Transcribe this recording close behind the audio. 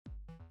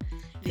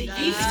The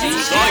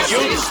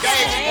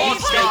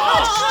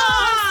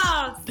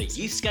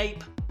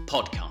Youthscape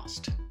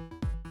Podcast.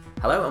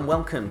 Hello and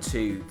welcome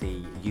to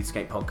the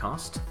Youthscape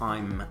Podcast.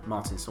 I'm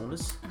Martin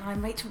Saunders. And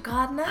I'm Rachel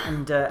Gardner.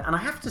 And I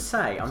have to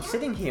say, I'm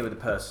sitting here with a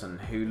person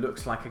who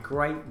looks like a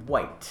great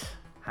weight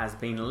has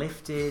been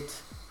lifted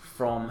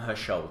from her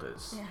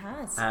shoulders. It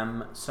has.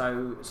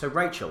 So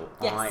Rachel,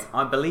 yes.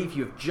 I believe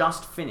you've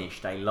just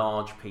finished a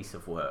large piece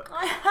of work.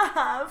 I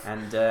have.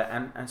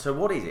 And so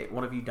what is it?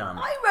 What have you done?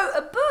 I wrote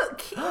a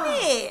book in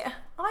it.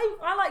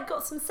 I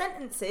got some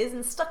sentences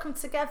and stuck them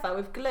together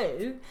with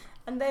glue.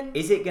 And then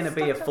is it going to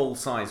be a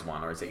full-size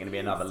one, or is it going to be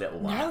another little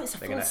one? No, it's a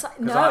full-size.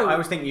 No, I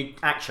always think you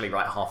actually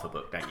write half a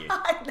book, don't you?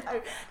 I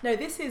know. No,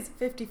 this is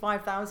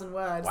 55,000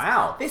 words.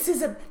 Wow. This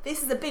is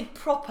a big,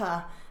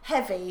 proper,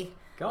 heavy.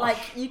 Gosh. Like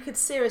you could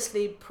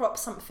seriously prop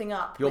something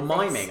up. You're with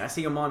miming. this. I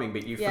see you're miming,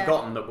 but you've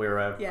forgotten that we're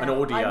an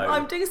audio.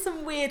 I'm doing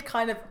some weird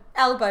kind of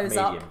elbows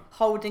medium. up,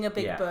 holding a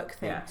big book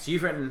thing. Yeah. So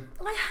you've written.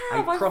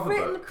 I've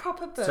written a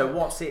proper book. So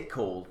what's it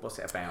called? What's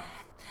it about?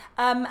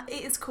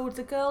 It is called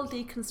The Girl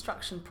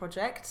Deconstruction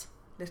Project.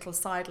 Little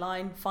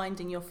sideline,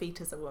 finding your feet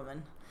as a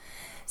woman.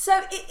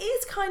 So it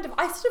is kind of,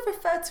 I sort of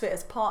refer to it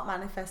as part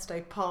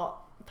manifesto, part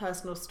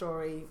personal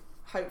story,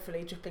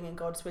 hopefully dripping in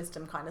God's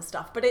wisdom kind of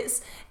stuff. But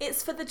it's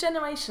for the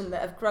generation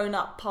that have grown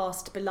up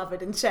past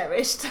beloved and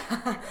cherished.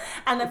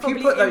 And if you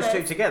put those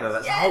two together,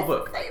 that's a whole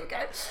book. There you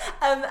go.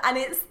 And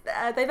it's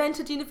they've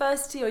entered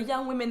university, or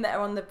young women that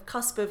are on the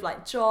cusp of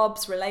like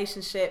jobs,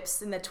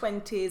 relationships in their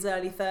 20s,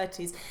 early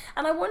 30s.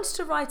 And I wanted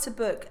to write a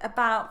book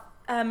about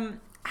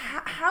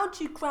how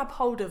do you grab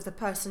hold of the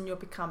person you're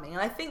becoming?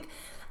 And I think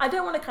I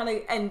don't want to kind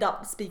of end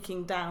up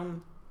speaking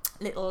down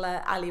little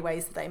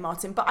alleyways today,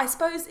 Martin. But I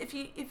suppose if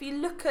you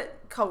look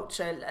at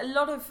culture, a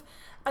lot of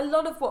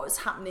what's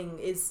happening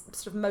is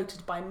sort of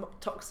motored by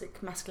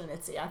toxic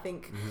masculinity. I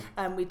think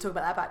we talk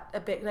about that a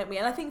bit, don't we?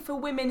 And I think for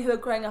women who are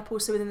growing up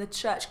also within the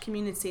church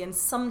community and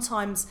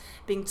sometimes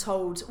being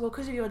told, well,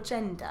 because of your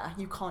gender,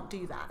 you can't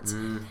do that.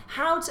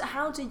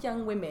 How do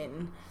young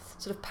women,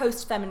 sort of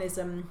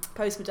post-feminism,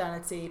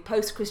 post-modernity,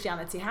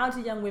 post-Christianity, how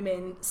do young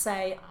women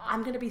say,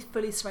 I'm going to be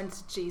fully surrendered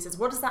to Jesus?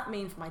 What does that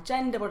mean for my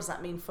gender? What does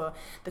that mean for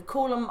the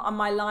call on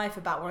my life,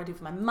 about what I do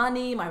for my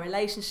money, my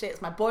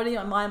relationships, my body,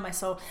 my mind, my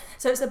soul?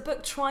 So it's a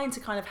book trying to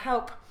kind of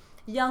help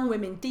young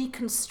women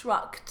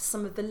deconstruct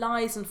some of the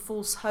lies and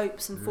false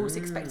hopes and false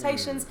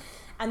expectations,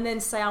 and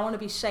then say, I want to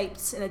be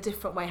shaped in a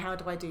different way. How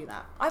do I do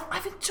that?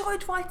 I've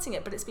enjoyed writing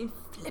it, but it's been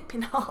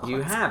flipping hard.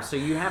 You have. So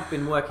you have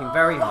been working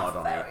very hard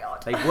on it.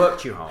 Hard. They've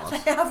worked you hard.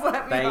 They have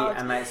worked me hard.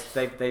 And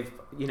they've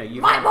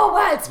you've Write more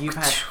words. You've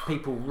had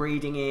people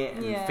reading it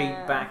and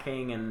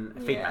feedbacking and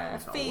feedbacking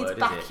is not a word,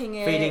 is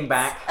it? Feeding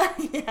back.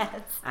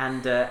 Yes.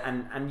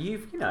 And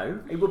you've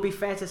it would be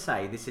fair to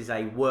say this is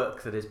a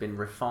work that has been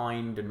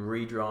refined and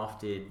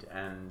redrafted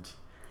and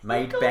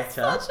made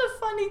better. Such a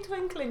funny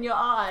twinkle in your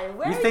eye.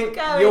 Where you are think you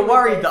going? You're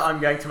worried that I'm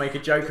going to make a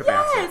joke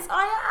about it? Yes,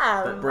 I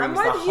am. I'm worried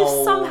that you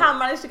somehow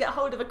managed to get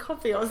hold of a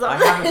copy or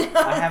something.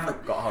 I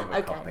haven't got hold of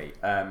a copy.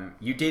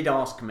 You did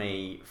ask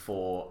me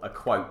for a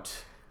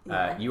quote.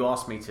 You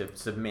asked me to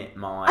submit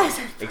my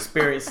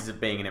experiences of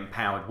being an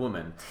empowered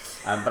woman,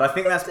 but I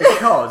think that's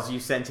because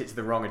you sent it to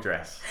the wrong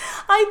address.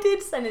 I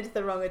did send it to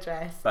the wrong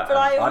address, but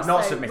I also I've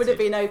not submitted. would have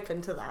been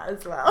open to that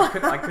as well.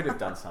 I could have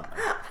done something.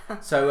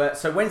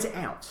 So when's it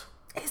out?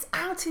 It's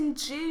out in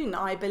June,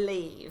 I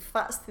believe.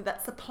 That's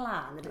the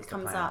plan, that it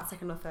comes out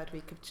second or third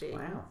week of June.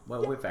 Wow.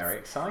 Well, we're very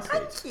excited.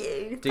 Thank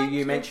you. Do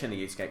you mention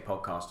the Youthscape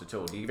podcast at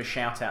all? Do you give a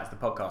shout out to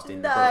the podcast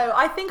in the book? No,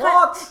 I think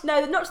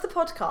no, not to the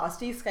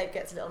podcast. Youthscape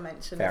gets a little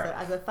mention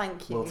as a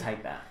thank you. We'll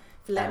take that.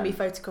 For letting me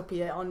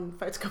photocopy it on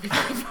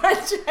Photocopy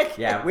Project.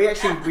 Yeah,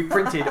 we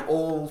printed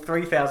all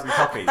 3,000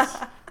 copies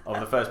of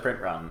the first print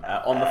run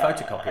on the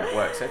photocopy at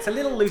work. So it's a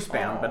little loose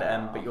bound,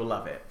 but you'll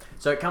love it.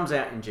 So it comes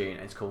out in June.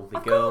 It's called The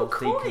Girl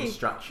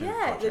Deconstruction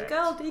Project. The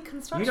Girl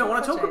Deconstruction You don't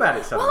want to talk about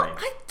it suddenly. Well,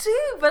 I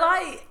do, but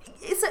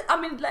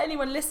let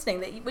anyone listening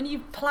that when you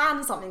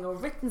plan something or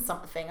written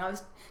something, I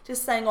was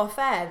just saying off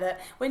air that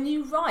when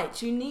you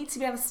write, you need to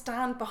be able to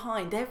stand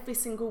behind every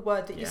single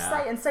word that you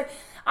say. And so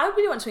I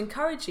really want to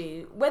encourage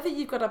you, whether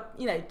you've got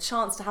a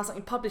chance to have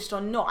something published or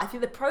not, I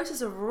think the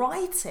process of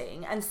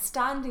writing and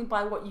standing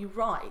by what you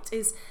write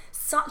is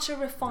such a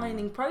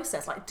refining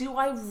process. Like, do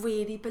I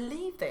really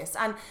believe this?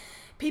 And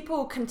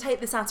people can take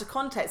this out of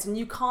context and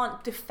you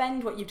can't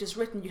defend what you've just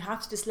written. You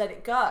have to just let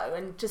it go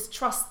and just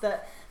trust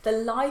that the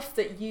life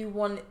that you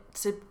want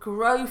to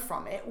grow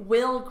from it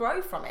will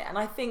grow from it. And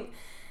I think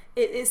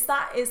it's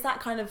that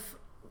kind of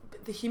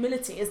the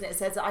humility, isn't it? It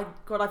says,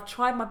 I've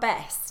tried my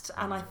best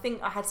and I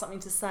think I had something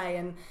to say,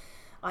 and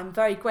I'm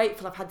very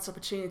grateful I've had this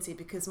opportunity,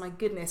 because my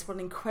goodness, what an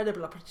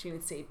incredible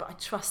opportunity, but I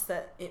trust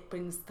that it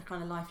brings the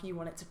kind of life you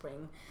want it to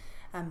bring.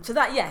 So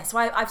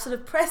I've sort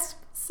of pressed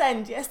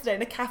send yesterday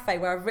in a cafe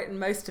where I've written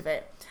most of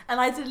it, and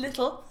I did a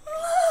little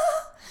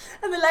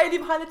and the lady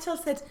behind the till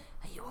said,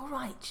 are you all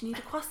right? Do you need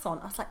a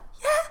croissant? I was like,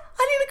 yeah,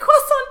 I need a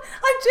croissant.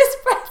 I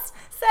just pressed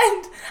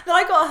send. Then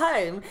I got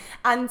home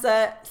and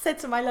said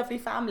to my lovely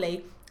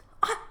family,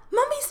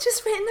 Mummy's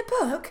just written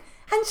a book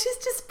And she's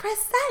just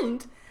pressed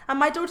send. And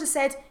my daughter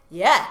said,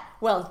 yeah,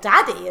 well,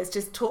 Daddy has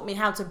just taught me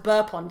how to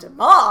burp on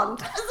demand.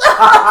 So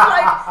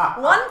I was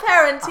like, one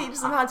parent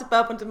teaches them how to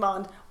burp on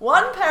demand.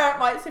 One parent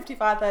writes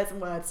 55,000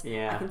 words.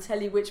 Yeah. I can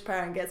tell you which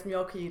parent gets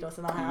more kudos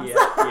in our house.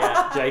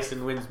 Yeah.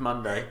 Jason wins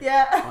Monday.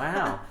 Yeah.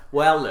 Wow.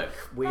 Well, look,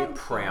 we're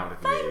proud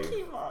of you. Thank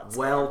you, Martin.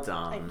 Well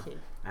done. Thank you.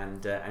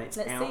 And it's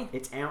Let's out. see.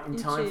 It's out in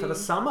In time for the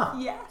June. summer.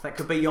 Yeah. That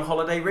could be your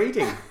holiday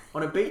reading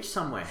on a beach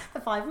somewhere. For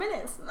 5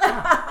 minutes.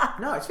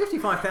 No, it's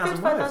 55,000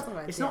 55,000 words.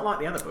 words, It's yeah. not like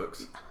the other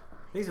books.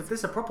 This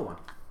is a proper one.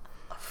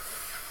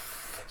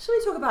 Shall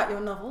we talk about your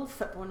novel,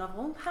 football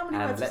novel? How many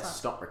And words let's is that?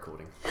 stop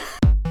recording.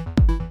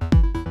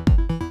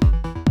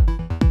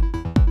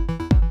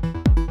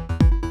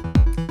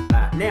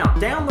 Now,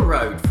 down the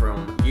road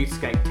from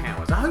Youthscape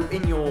Towers, I hope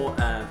in your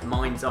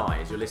mind's eye,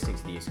 as you're listening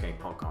to the Youthscape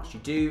podcast,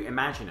 you do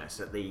imagine us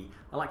at the,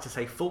 I like to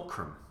say,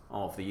 fulcrum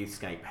of the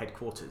Youthscape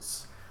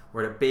headquarters.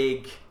 We're in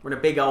a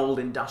big old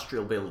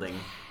industrial building.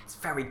 It's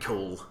very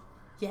cool.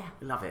 Yeah.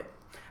 Love it.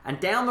 And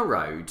down the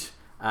road,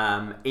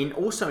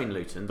 also in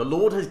Luton, the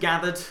Lord has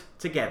gathered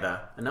together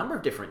a number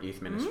of different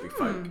youth ministry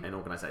folk and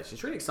organisations.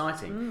 It's really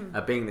exciting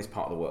being in this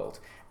part of the world.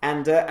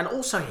 And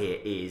also here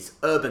is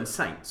Urban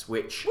Saints,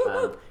 which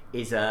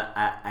is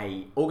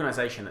a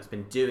organisation that's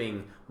been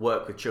doing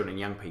work with children and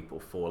young people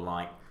for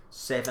like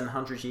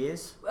 700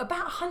 years.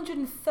 About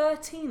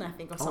 113, I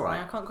think, or something.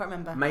 right. I can't quite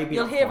remember. Maybe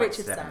You'll not hear quite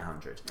Richard say.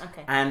 700.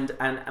 Okay. And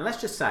let's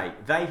just say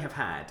they have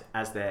had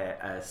as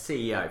their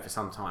CEO for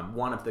some time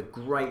one of the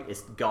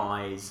greatest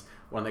guys,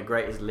 one of the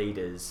greatest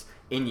leaders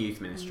in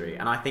youth ministry.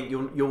 And I think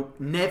you'll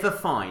never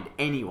find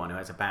anyone who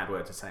has a bad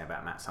word to say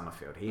about Matt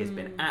Summerfield. He has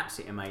been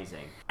absolutely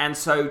amazing. And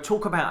so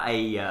talk about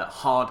a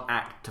hard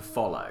act to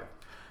follow.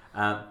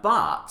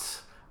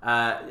 But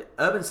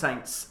Urban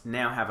Saints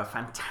now have a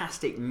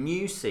fantastic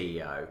new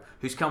CEO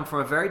who's come from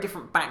a very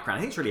different background.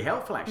 I think it's really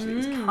helpful, actually.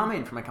 He's come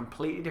in from a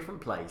completely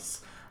different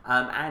place.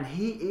 And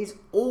he is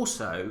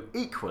also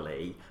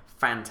equally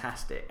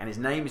fantastic. And his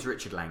name is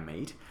Richard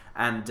Langmead.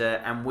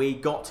 And we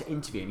got to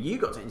interview him. You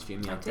got to interview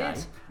him the other day.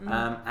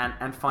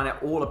 And find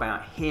out all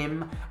about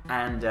him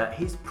and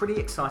his pretty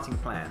exciting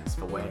plans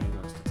for where he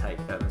wants to take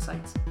Urban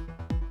Saints.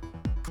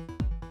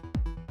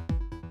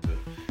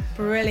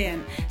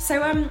 Brilliant.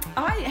 So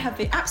I have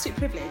the absolute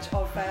privilege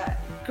of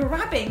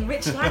grabbing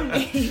Rich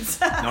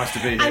Langmead Nice to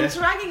be here. and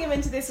dragging him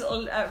into this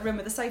little room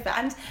with a sofa,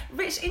 and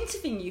Rich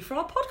interviewing you for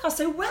our podcast.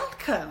 So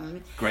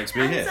welcome. Great to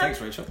be here. Thanks,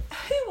 Rachel.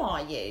 Who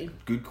are you?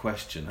 Good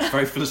question.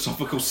 Very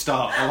philosophical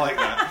start. I like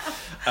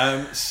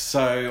that.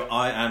 So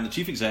I am the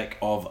chief exec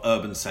of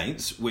Urban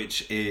Saints,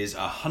 which is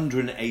a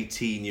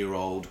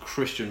 118-year-old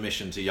Christian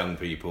mission to young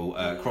people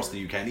across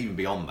the UK and even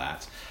beyond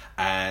that.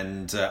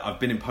 And I've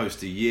been in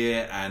post a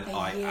year, and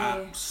I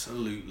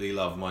absolutely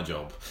love my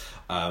job.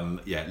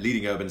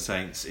 Leading Urban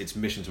Saints, its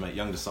mission to make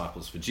young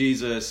disciples for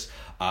Jesus.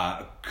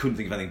 I couldn't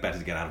think of anything better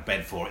to get out of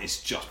bed for.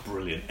 It's just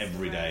brilliant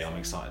every day. I'm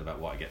excited about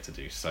what I get to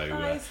do. So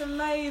It's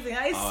amazing.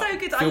 It's so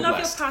good. I feel love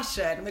blessed. your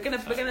passion. We're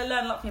gonna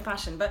learn a lot from your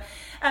passion. But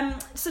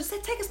so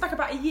take us back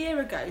about a year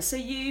ago. So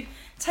you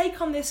take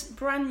on this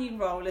brand new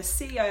role as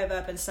CEO of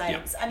Urban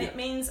Saints, and it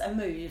means a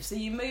move. So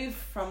you move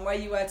from where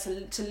you were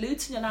to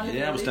Luton. You're now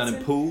living in Luton. I was down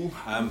in Poole.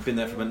 Been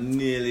there for about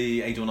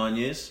nearly 8 or 9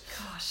 years.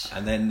 Gosh.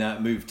 And then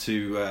moved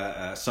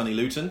to sunny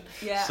Luton.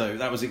 Yeah. So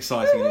that was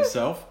exciting in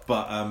itself.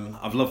 But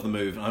I've loved the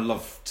move, and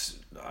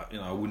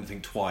I wouldn't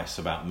think twice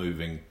about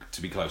moving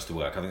to be close to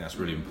work. I think that's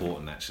really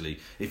important, actually.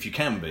 If you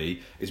can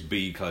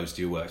be close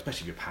to your work,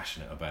 especially if you're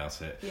passionate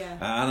about it. Yeah.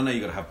 And I know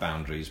you've got to have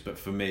boundaries, but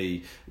for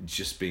me,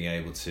 just being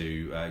able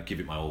to give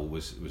it my all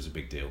was a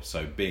big deal.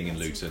 So being in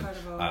Luton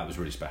was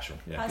really special.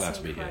 Yeah, That's glad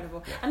to be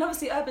incredible. here. Yeah. And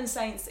obviously Urban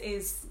Saints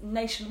is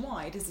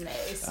nationwide, isn't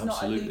it? It's not a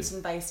Absolutely.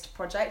 Luton-based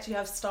project. You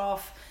have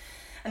staff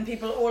and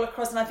people all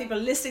across, and I think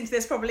people listening to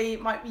this probably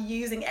might be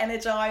using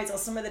Energize or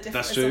some of the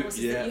different That's true,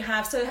 resources that yeah. you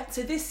have.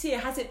 So this year,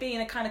 has it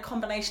been a kind of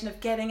combination of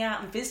getting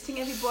out and visiting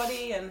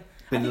everybody? And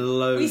Been I think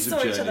loads we of saw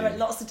each other journeying. at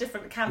lots of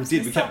different camps. We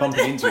did. We this kept summer,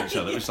 bumping didn't into we? each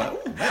other. It was like,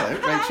 oh,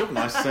 hello, Rachel.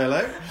 Nice to say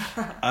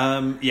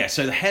hello.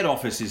 So the head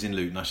office is in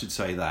Luton. I should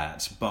say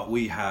that. But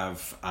we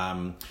have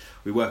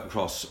we work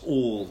across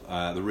all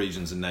the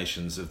regions and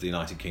nations of the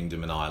United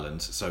Kingdom and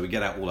Ireland. So we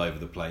get out all over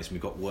the place. And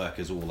we've got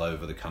workers all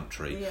over the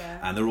country,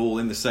 and they're all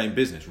in the same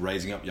business,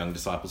 raising up young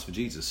disciples for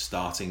Jesus,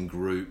 starting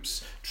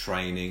groups,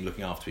 training,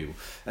 looking after people.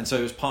 And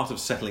so as part of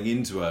settling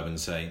into Urban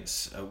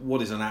Saints,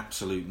 what is an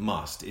absolute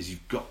must is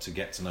you've got to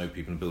get to know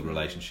people and build a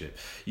relationship.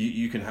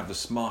 You can have the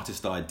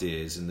smartest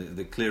ideas and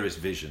the clearest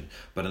vision,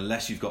 but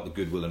unless you've got the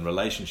goodwill and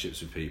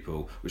relationships with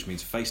people, which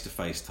means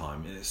face-to-face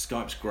time.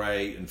 Skype's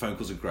great and phone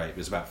calls are great, but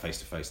it's about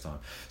face-to-face time.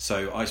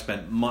 So I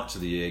spent much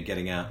of the year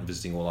getting out and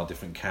visiting all our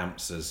different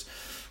camps. There's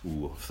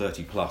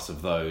 30 plus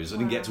of those. I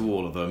didn't get to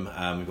all of them.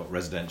 We've got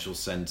residential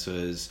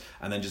centres,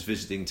 and then just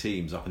visiting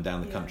teams up and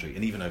down the country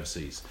and even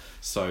overseas.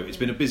 So it's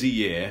been a busy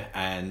year,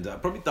 and I'll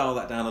probably dial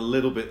that down a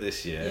little bit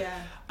this year.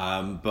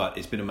 But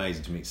it's been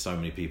amazing to meet so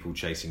many people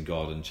chasing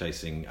God and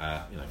chasing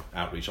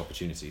outreach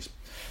opportunities.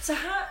 So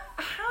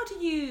how do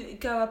you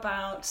go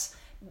about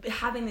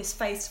having this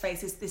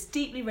face-to-face, this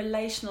deeply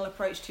relational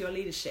approach to your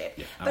leadership.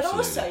 Yeah, but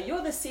also,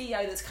 you're the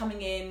CEO that's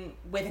coming in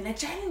with an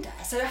agenda.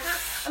 So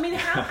how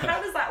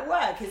does that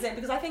work? Is it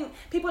because I think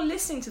people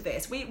listening to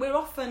this, we're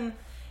often,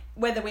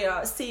 whether we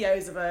are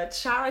CEOs of a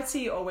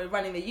charity or we're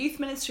running the youth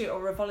ministry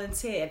or a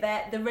volunteer,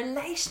 the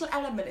relational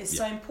element is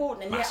so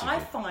important. And massively.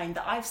 yet I find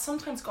that I've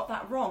sometimes got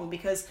that wrong,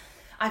 because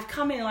I've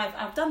come in and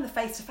I've done the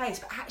face-to-face,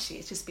 but actually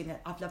it's just been,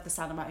 I've loved the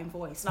sound of my own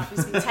voice, and I've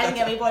just been telling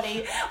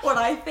everybody what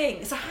I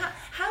think. So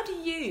how do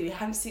you,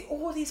 having seen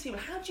all these people,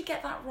 how do you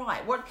get that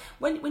right?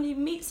 When you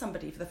meet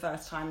somebody for the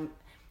first time,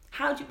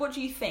 what do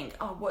you think?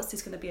 Oh, what's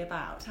this going to be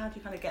about? How do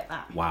you kind of get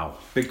that? Wow,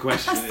 big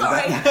question.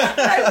 Sorry,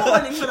 no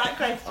warning for that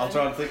question. I'll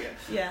try and think it.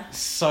 Yeah.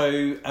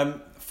 So,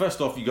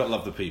 first off, you've got to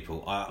love the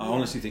people. I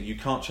honestly think you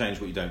can't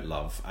change what you don't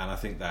love, and I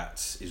think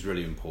that is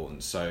really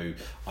important. So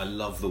I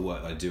love the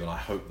work I do, and I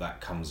hope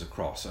that comes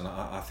across, and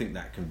I think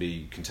that can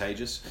be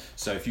contagious.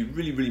 So if you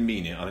really, really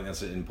mean it, I think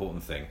that's an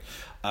important thing.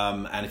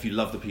 And if you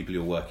love the people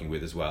you're working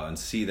with as well and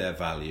see their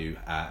value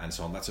and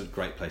so on, that's a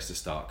great place to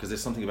start, because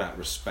there's something about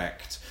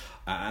respect.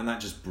 And that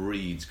just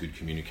breeds good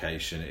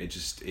communication. It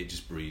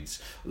just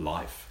breeds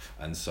life.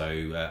 And so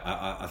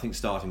I think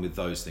starting with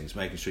those things,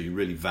 making sure you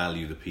really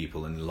value the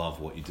people and love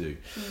what you do.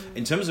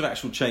 In terms of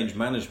actual change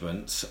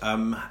management,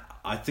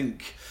 I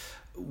think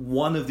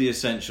one of the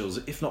essentials,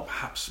 if not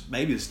perhaps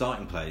maybe the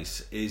starting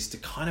place, is to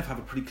kind of have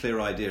a pretty clear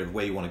idea of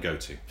where you want to go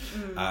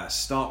to.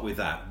 Start with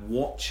that.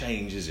 What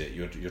change is it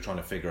you're trying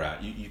to figure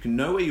out? You can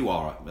know where you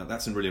are.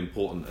 That's a really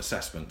important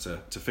assessment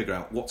to figure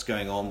out what's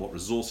going on, what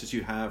resources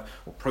you have,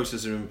 what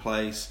processes are in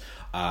place,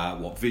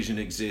 what vision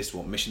exists,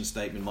 what mission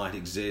statement might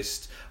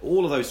exist,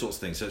 all of those sorts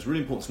of things. So it's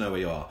really important to know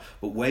where you are,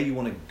 but where you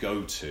want to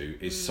go to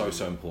is so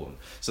important.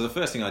 So the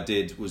first thing I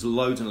did was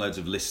loads and loads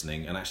of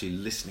listening, and actually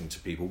listening to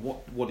people.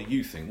 What do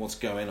you think?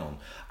 What's going on?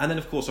 And then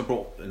of course I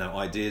brought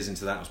ideas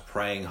into that. I was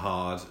praying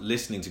hard,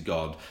 listening to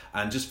God,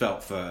 and just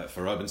felt for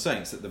Urban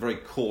Saints that the very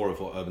core of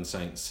what Urban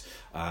Saints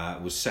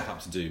was set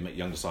up to do, make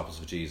young disciples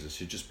of Jesus,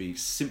 should just be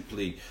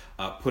simply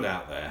put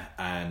out there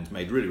and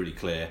made really, really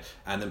clear,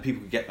 and then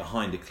people could get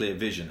behind a clear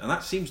vision. And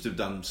that seems to have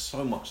done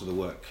so much of the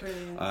work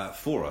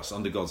for us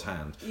under God's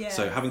hand. Yes.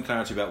 So having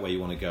clarity about where you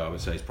want to go, I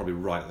would say, is probably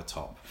right at the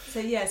top.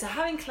 So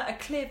having a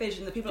clear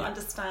vision that people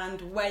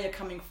understand where you're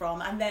coming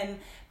from, and then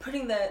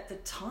putting the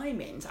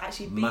time in to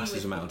actually be massive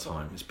with amount people. of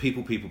time. It's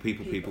people.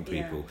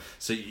 Yeah.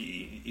 So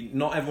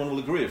not everyone will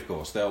agree, of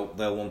course.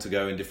 They'll want to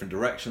go in different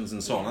directions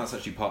and so on. That's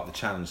actually part of the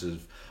challenge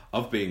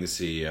of being the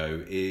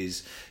CEO.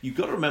 Is you've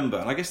got to remember,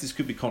 and I guess this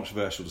could be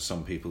controversial to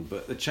some people,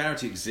 but the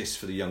charity exists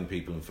for the young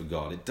people and for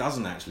God. It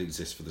doesn't actually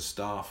exist for the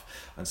staff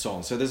and so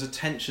on. So there's a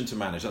tension to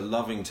manage, a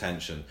loving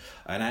tension,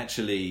 and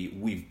actually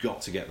we've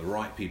got to get the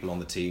right people on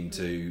the team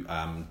to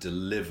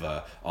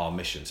deliver our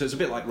mission. So it's a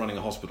bit like running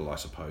a hospital, I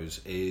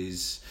suppose.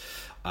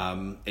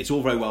 It's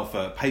all very well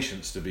for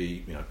patients to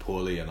be,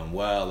 poorly and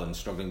unwell and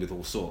struggling with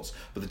all sorts,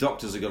 but the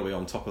doctors have got to be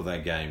on top of their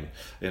game,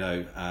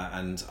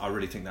 and I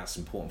really think that's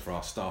important for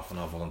our staff and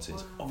our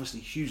volunteers. Wow. Obviously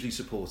hugely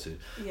supported,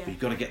 but you've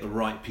got to get the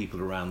right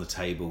people around the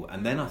table,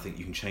 and then I think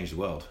you can change the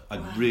world. I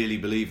really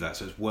believe that.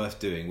 So it's worth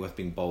doing, worth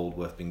being bold,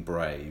 worth being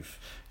brave.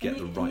 Get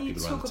the right people around the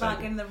table. You talk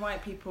about getting the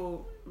right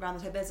people around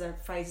the table. There's a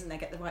phrase, isn't there?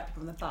 Get the right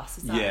people on the bus.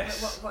 Is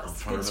that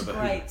what's good to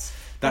great?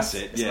 That's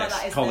it. Yes,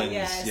 like that, Collins.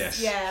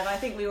 Yes. Yeah, but I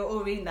think we were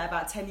all reading that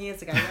about 10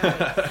 years ago, weren't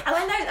we? And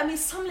I know.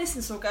 Some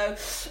listeners will go,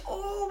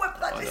 "Oh,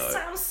 that just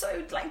sounds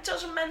so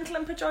judgmental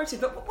and pejorative."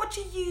 But what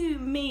do you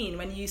mean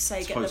when you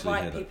say get the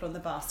right people on the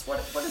bus? What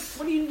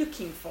are you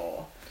looking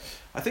for?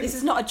 I think this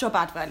is not a job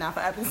advert now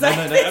for Urban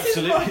Saints. No,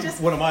 absolutely.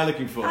 What am I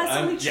looking for? As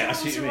somebody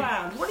travels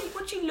around,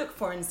 what do you look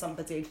for in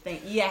somebody to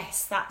think,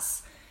 yes,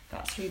 that's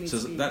who needs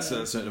to be that's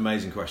an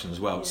amazing question as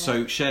well. Yeah.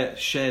 So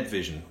shared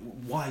vision.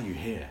 Why are you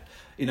here?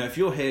 If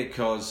you're here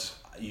because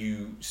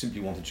you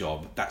simply want a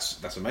job,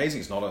 that's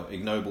amazing. It's not an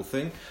ignoble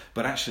thing.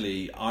 But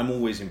actually, I'm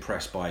always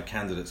impressed by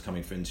candidates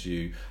coming for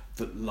interview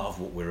that love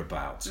what we're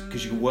about,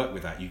 because you can work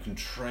with that. You can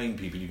train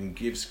people. You can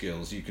give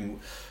skills. You can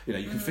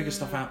figure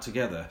stuff out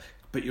together.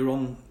 But you're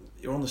on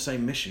the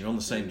same mission, you're on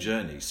the same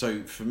journey.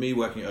 So for me,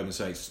 working at Urban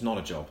Saints, it's not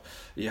a job.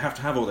 You have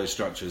to have all those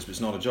structures, but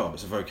it's not a job.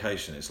 It's a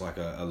vocation. It's like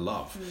a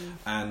love.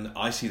 And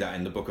I see that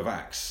in the Book of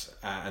Acts.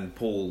 And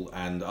Paul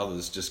and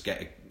others just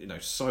get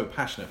so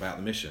passionate about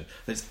the mission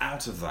that it's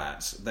out of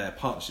that, their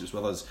partnerships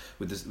with others,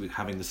 with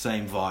having the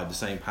same vibe, the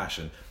same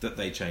passion, that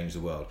they change the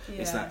world.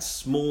 Yeah. It's that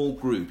small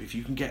group. If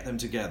you can get them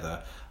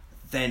together,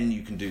 then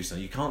you can do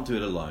something. You can't do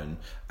it alone,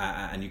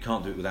 and you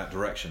can't do it without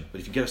direction.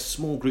 But if you get a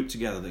small group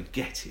together that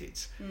get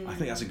it, I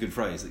think that's a good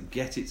phrase, that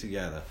get it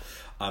together,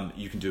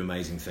 you can do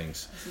amazing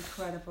things. That's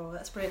incredible.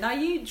 That's brilliant. Now,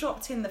 you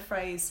dropped in the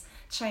phrase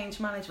change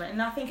management,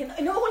 and I think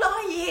in all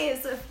our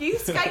years of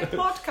Youthscape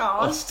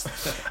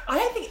podcast, I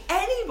don't think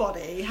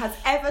anybody has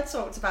ever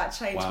talked about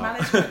change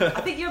management.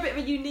 I think you're a bit of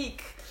a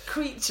unique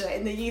creature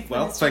in the youth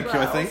ministry thank you,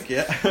 I think,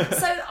 yeah.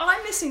 So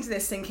I'm listening to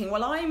this thinking,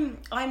 well,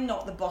 I'm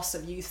not the boss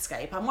of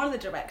Youthscape. I'm one of the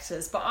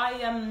directors, but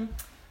I'm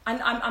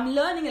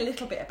learning a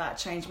little bit about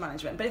change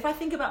management. But if I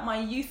think about my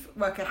youth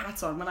worker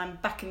hat on when I'm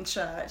back in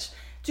church,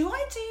 Do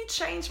I do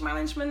change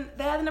management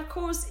there? Then of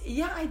course,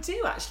 yeah, I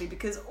do actually,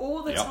 because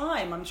all the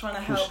time I'm trying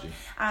to help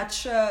our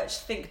church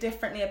think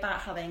differently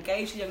about how they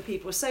engage with young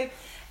people. So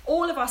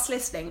all of us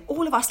listening,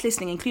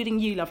 including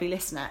you, lovely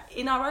listener,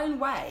 in our own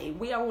way,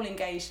 we are all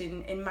engaged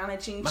in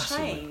managing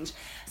change.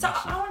 So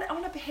I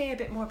want to hear a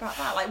bit more about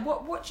that. Like,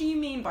 what do you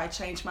mean by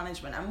change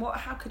management, and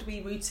how could we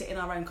root it in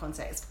our own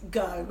context?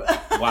 Go.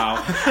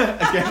 Wow.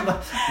 Again,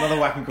 another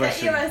whacking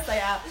question. Get your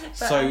essay out. But,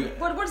 so,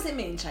 what does it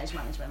mean, change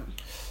management?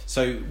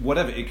 So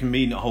whatever it can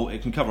mean,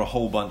 it can cover a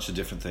whole bunch of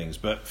different things.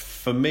 But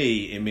for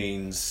me, it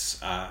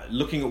means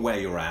looking at where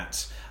you're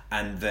at,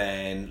 and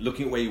then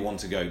looking at where you want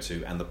to go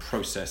to, and the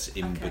process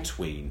in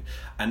between.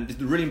 And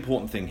the really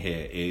important thing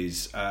here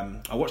is,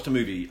 I watched a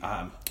movie,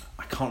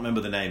 I can't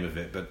remember the name of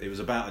it, but it was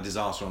about a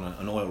disaster on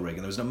an oil rig,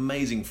 and there was an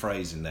amazing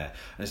phrase in there,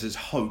 and it says,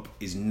 hope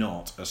is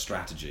not a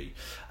strategy.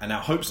 And now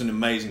hope's an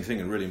amazing thing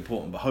and really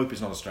important, but hope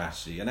is not a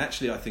strategy. And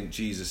actually I think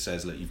Jesus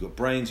says, look, you've got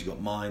brains, you've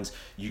got minds,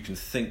 you can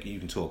think, you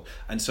can talk.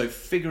 And so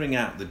figuring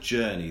out the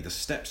journey, the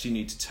steps you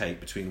need to take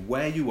between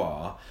where you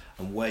are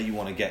and where you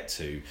want to get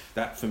to,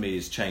 that for me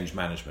is change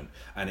management.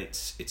 And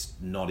it's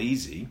not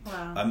easy.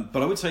 Wow.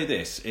 But I would say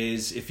this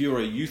is, if you're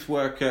a youth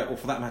worker, or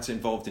for that matter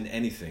involved in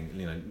anything,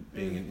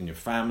 being in your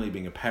family,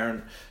 being a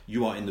parent,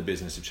 you are in the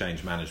business of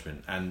change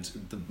management. And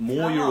the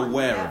more you're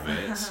aware of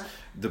it,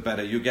 the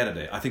better you get at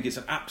it. I think it's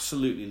an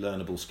absolutely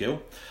learnable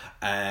skill,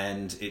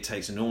 and it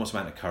takes an enormous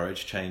amount of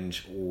courage.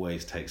 Change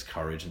always takes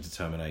courage and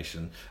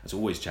determination. It's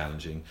always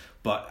challenging,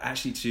 but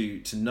actually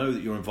to know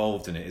that you're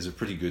involved in it is a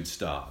pretty good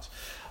start.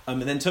 And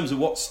then in terms of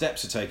what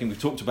steps are taken, we've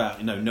talked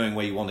about knowing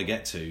where you want to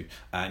get to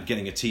and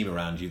getting a team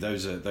around you.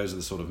 Those are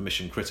the sort of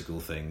mission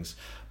critical things.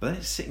 But then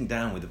it's sitting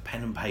down with a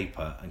pen and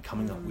paper and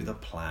coming up with a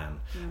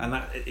plan. And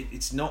that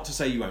it's not to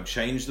say you won't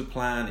change the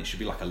plan. It should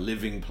be like a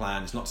living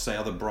plan. It's not to say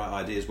other bright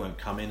ideas won't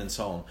come in and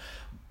so on.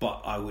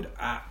 But I would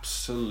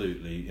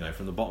absolutely,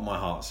 from the bottom of my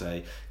heart,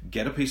 say,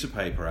 get a piece of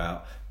paper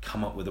out,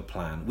 come up with a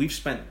plan. We've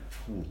spent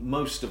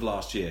most of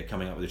last year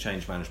coming up with a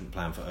change management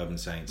plan for Urban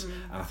Saints, and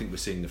I think we're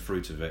seeing the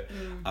fruit of it.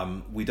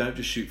 We don't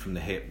just shoot from the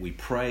hip. We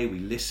pray, we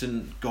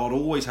listen. God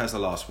always has the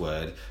last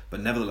word,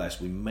 but nevertheless,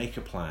 we make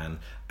a plan,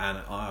 and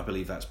I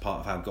believe that's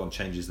part of how God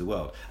changes the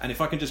world. And if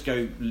I can just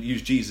go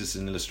use Jesus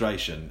as an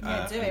illustration.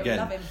 Do it, we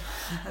love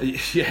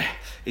him.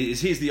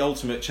 He's the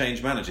ultimate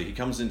change manager. He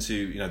comes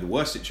into the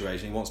worst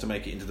situation, he wants to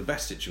make it into the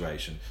best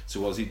situation.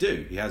 So what does he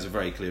do? He has a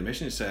very clear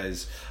mission. It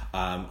says,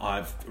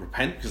 I've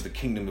repent because the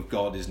kingdom of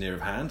God is near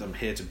of hand. I'm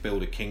here to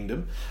build a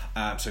kingdom.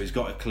 So he's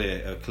got a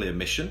clear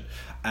mission,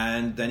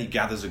 and then he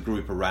gathers a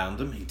group around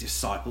him. He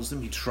disciples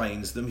them. He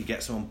trains them. He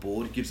gets them on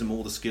board. He gives them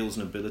all the skills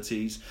and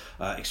abilities,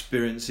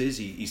 experiences.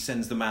 He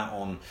sends them out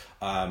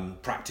on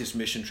practice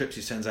mission trips.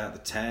 He sends out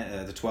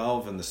the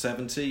 12 and the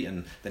 70,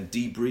 and then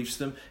debriefs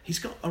them. He's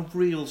got a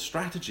real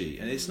strategy,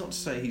 and it's not to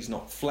say he's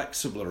not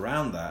flexible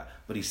around that,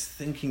 but he's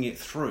thinking it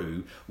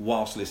through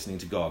whilst listening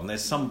to God. And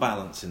there's some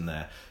balance in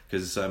there,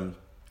 because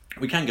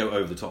we can go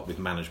over the top with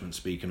management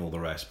speak and all the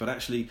rest, but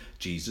actually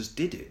Jesus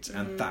did it,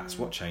 and that's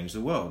what changed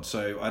the world.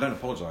 So I don't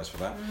apologise for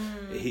that.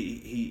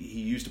 He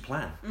used a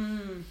plan.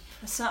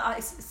 So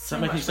does that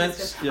make any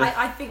sense? Yeah.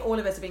 I think all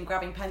of us have been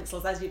grabbing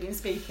pencils as you've been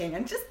speaking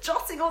and just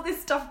jotting all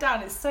this stuff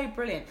down. It's so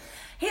brilliant.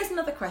 Here's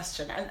another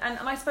question, and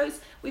I suppose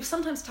we've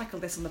sometimes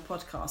tackled this on the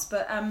podcast,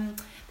 but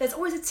there's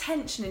always a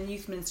tension in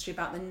youth ministry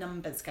about the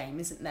numbers game,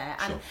 isn't there?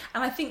 And Sure.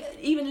 And I think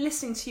even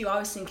listening to you, I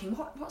was thinking,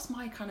 what's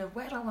my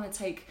where do I want to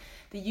take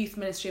the youth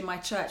ministry in my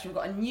church? We've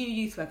got a new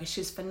youth worker,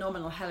 she's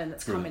phenomenal, Helen,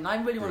 that's coming.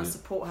 I really want to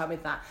support her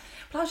with that.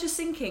 But I was just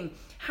thinking,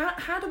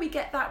 how do we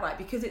get that right?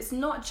 Because it's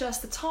not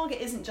just, the target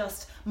isn't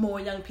just more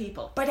young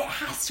people, but it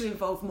has to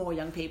involve more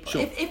young people.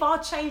 Sure. If our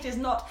change is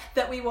not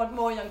that we want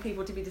more young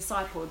people to be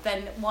discipled,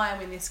 then why are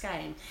we in this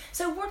game?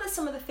 So what are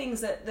some of the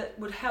things that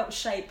would help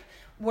shape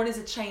what is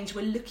a change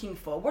we're looking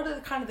for? What are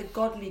the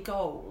godly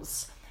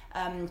goals?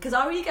 Because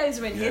our egos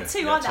are in here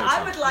too, aren't they?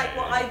 I would like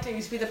what I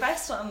do to be the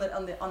best on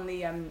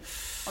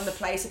the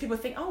place, so people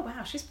think, oh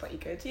wow, she's pretty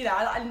good,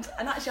 and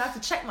actually I have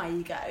to check my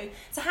ego.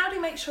 So how do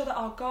we make sure that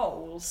our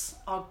goals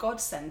are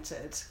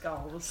God-centered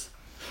goals?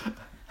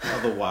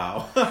 Another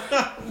wow.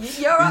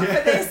 You're up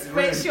for this,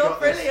 Rich. You're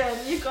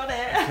brilliant. You got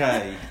it.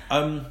 Okay.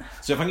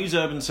 So if I can use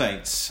Urban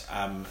Saints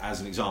as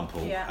an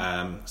example,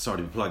 sorry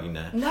to be plugging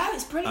there. No,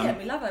 it's brilliant.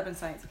 We love Urban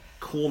Saints.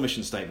 Core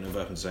mission statement of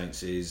Urban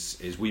Saints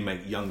is we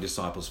make young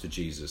disciples for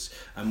Jesus.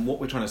 And what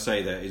we're trying to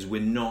say there is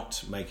we're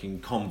not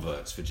making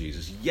converts for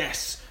Jesus.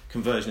 Yes,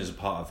 conversion is a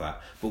part of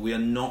that, but we are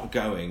not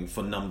going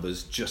for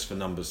numbers just for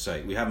numbers'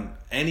 sake. We haven't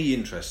any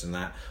interest in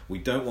that. We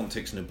don't want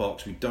ticks in a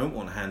box. We don't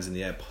want hands in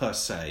the air per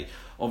se.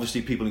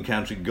 obviously people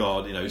encountering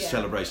God,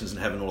 celebrations in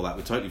heaven, all that,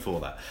 we're totally for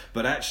that.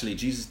 But actually,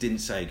 Jesus didn't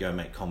say go and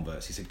make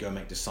converts. He said go and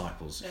make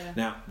disciples. Yeah.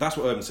 Now, that's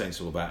what Urban Saints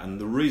is all about,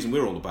 and the reason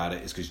we're all about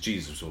it is because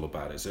Jesus was all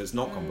about it, so it's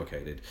not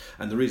complicated.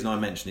 And the reason I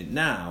mention it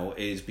now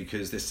is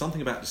because there's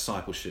something about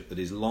discipleship that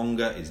is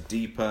longer, it's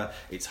deeper,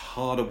 it's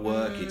harder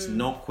work, it's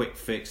not quick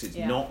fix, it's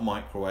not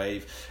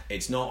microwave,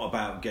 it's not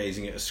about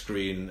gazing at a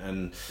screen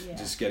and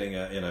just getting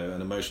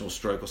an emotional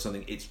stroke or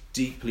something. It's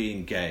deeply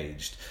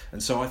engaged.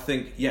 And so I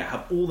think,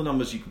 have all the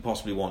numbers you could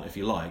possibly want if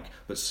you like,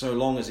 but so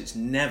long as it's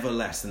never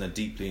less than a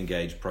deeply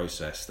engaged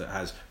process that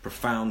has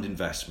profound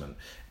investment.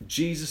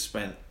 Jesus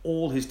spent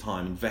all his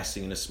time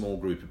investing in a small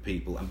group of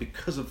people, and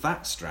because of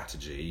that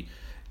strategy,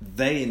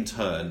 they in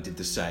turn did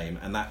the same,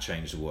 and that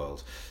changed the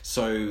world.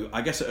 So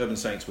I guess at Urban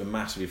Saints we're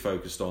massively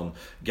focused on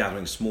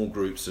gathering small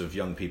groups of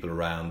young people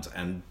around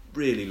and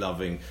really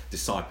loving,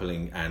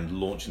 discipling and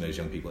launching those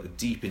young people at a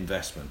deep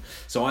investment.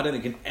 So I don't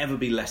think it can ever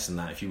be less than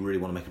that if you really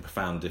want to make a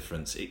profound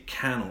difference. It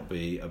cannot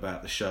be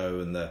about the show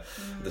and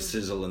the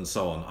sizzle and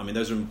so on. I mean,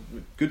 those are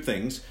good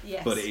things,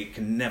 but it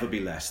can never be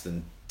less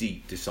than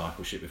deep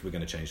discipleship if we're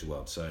going to change the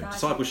world. So that's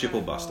discipleship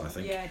incredible. Or bust, I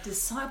think. Yeah,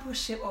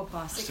 discipleship or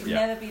bust. It can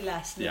never be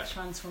less than a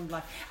transformed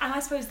life. And I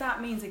suppose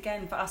that means,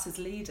 again, for us as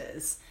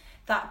leaders,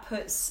 that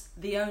puts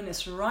the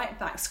onus right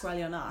back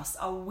squarely on us.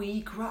 Are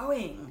we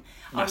growing?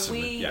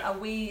 Massively, Are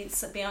we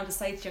being able to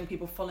say to young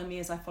people, follow me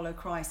as I follow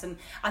Christ? And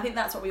I think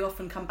that's what we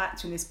often come back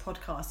to in this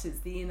podcast,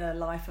 is the inner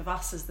life of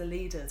us as the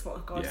leaders,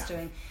 what God's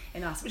doing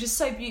in us, which is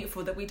so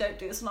beautiful that we don't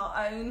do this on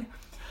our own.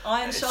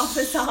 Iron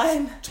sharpens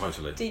iron.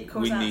 Totally. Deep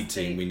we need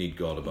team, we need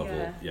God above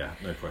all. Yeah,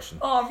 no question.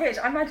 Oh, Rich,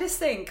 I just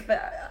think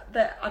that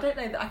I don't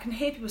know, that I can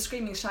hear people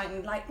screaming,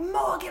 shouting, like,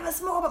 more, give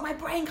us more, but my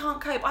brain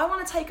can't cope. I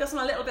want to take us on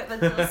a little bit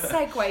of a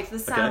segue to the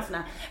south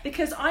now,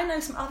 because I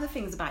know some other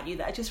things about you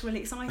that are just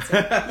really exciting.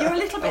 You're a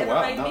little bit of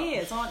a Ray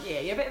Mears, aren't you?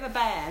 You're a bit of a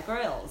Bear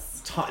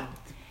Grylls.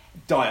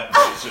 Diet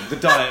version, the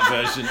diet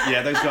version.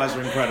 Yeah, those guys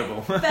are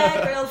incredible.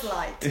 Bear Grylls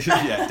light.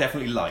 Yeah,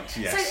 definitely light.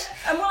 Yes.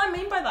 So, and what I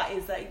mean by that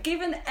is that,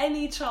 given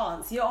any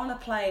chance, you're on a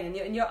plane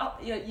and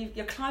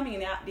you're climbing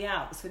in the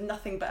Alps with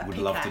nothing but a pickaxe.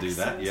 Would love to do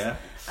that.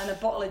 And a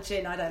bottle of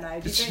gin. I don't know.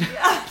 Do you drink?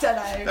 I don't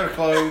know. There are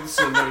clothes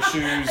and there are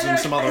shoes and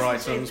some other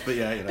items, but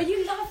But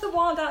you love the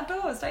wild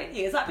outdoors, don't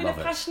you? Has that been a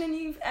passion in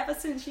you ever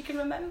since you can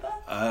remember?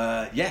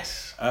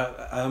 Yes.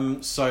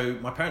 So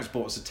my parents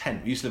bought us a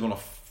tent. We used to live on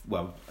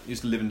I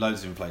used to live in loads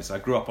of different places. I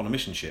grew up on a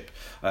mission ship,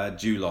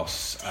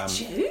 Doulos.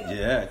 Did you?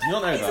 Yeah, did you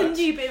not know that? It's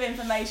a new bit of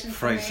information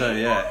for me. So,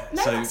 yeah.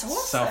 No, so that's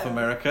awesome. South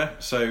America.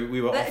 So we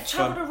were off...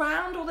 travelled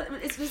around?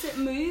 Was it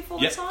move all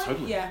the time?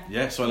 Totally.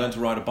 Yeah, so I learned to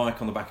ride a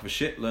bike on the back of a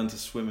ship, learned to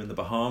swim in the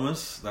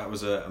Bahamas. That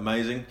was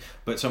amazing.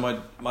 But so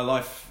my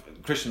life,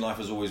 Christian life,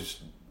 has always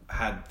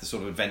had the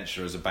sort of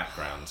adventure as a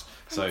background.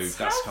 So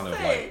that's kind of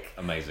like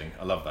amazing.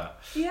 I love that.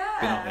 Yeah.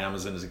 Been up the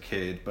Amazon as a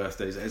kid,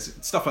 birthdays,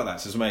 stuff like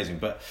that. So it's amazing.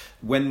 But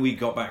when we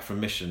got back from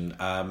mission,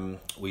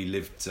 we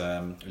lived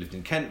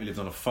in Kent. We lived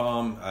on a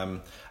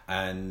farm,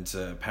 and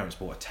parents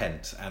bought a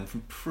tent. And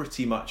from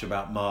pretty much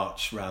about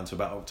March round to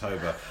about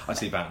October, I'd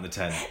sleep out in the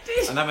tent,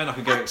 and that meant I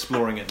could go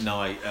exploring at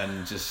night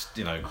and just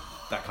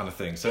that kind of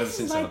thing. So ever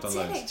since then I've done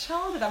loads.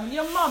 Childhood. I mean,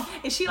 your mum,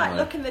 is she like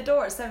looking the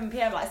door at 7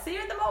 p.m. like, see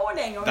you in the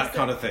morning? Or that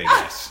kind of thing,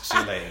 yes. See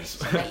you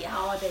later. Betty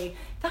Hardy.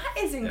 That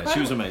is incredible. Yeah, she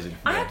was amazing.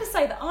 I have to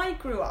say that I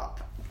grew up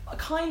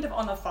kind of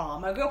on a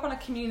farm. I grew up on a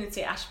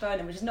community at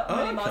Ashburnham, which is not a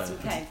million miles from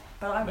Kent,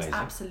 but I was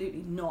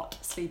absolutely not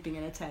sleeping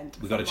in a tent.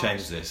 We've got to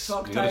change this.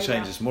 We've got to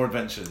change this. More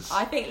adventures.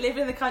 I think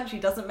living in the country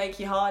doesn't make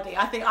you hardy.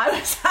 I think I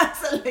was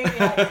absolutely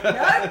like,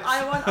 no,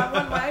 I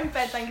want my own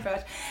bed, thank you very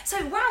much.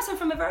 So wow, so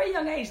from a very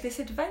young age, this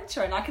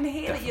adventure, and I can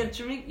hear that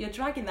you're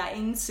dragging that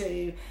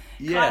into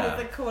kind of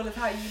the call of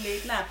how you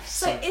lead now.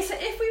 So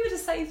if we were to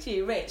say to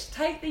you, Rich,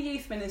 take the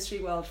youth ministry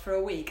world for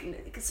a week, and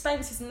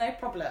expenses no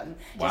problem.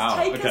 Just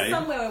take us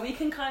somewhere where we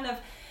can kind of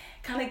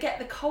get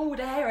the cold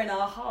air in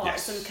our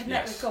hearts and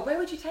connect with God. Where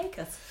would you take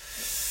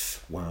us?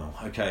 Wow.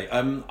 Okay.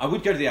 I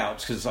would go to the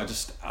Alps because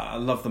I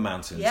love the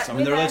mountains. Yep, I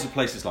mean, there are loads of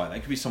places like that.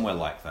 It could be somewhere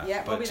like that.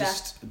 Yeah,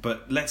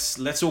 but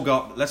let's all go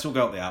up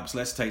the Alps.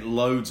 Let's take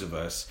loads of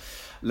us.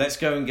 Let's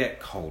go and get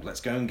cold. Let's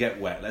go and get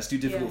wet. Let's do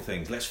difficult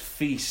things. Let's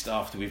feast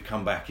after we've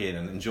come back in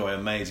and enjoy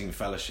amazing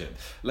fellowship.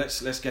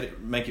 Let's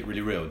make it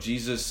really real.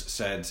 Jesus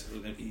said,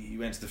 he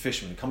went to the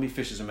fishermen, come be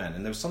fishers of men.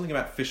 And there was something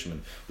about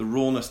fishermen, the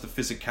rawness, the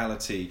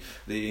physicality,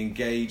 the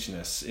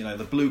engagedness,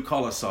 the blue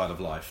collar side of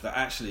life that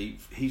actually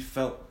he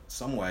felt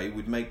some way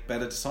would make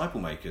better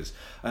disciple makers.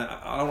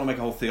 I don't want to make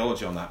a whole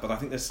theology on that, but I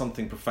think there's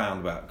something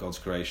profound about God's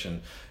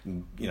creation,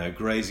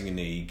 grazing a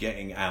knee,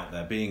 getting out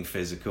there, being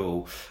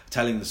physical,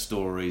 telling the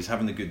stories,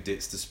 having the good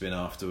dits to spin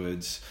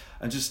afterwards,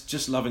 and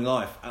just loving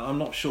life. And I'm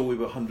not sure we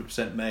were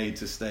 100% made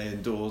to stay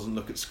indoors and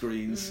look at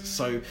screens.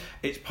 So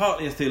it's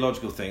partly a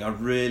theological thing. I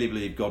really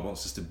believe God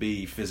wants us to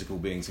be physical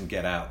beings and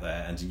get out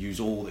there and to use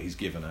all that he's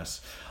given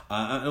us.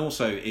 And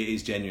also, it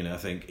is genuine, I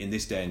think, in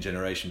this day and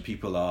generation,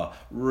 people are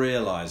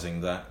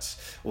realising that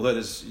although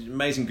there's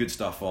amazing good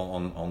stuff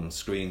on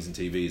screens and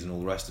TVs and all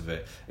the rest of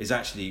it, is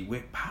actually,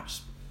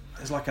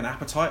 there's like an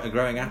appetite, a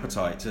growing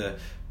appetite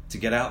to to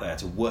get out there,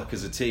 to work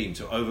as a team,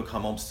 to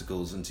overcome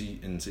obstacles, and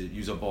to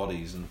use our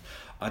bodies. And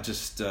I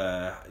just,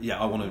 I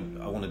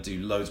want to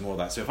do loads more of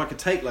that. So if I could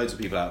take loads of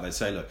people out there,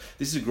 say, look,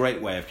 this is a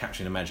great way of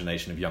capturing the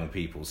imagination of young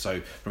people. So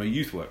from a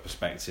youth work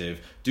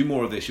perspective, do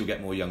more of this, you'll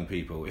get more young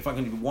people. If I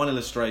can give one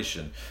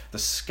illustration, the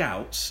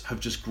Scouts have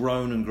just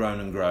grown and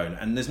grown and grown.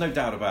 And there's no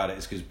doubt about it,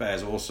 it's because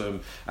Bear's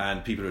awesome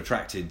and people are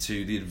attracted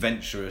to the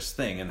adventurous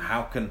thing. And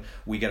how can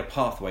we get a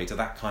pathway to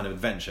that kind of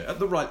adventure at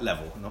the right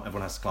level? Not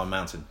everyone has to climb a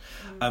mountain.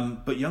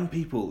 But young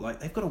people, like,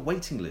 they've got a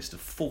waiting list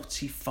of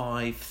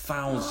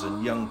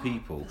 45,000 young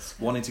people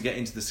wanting to get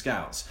into the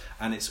Scouts,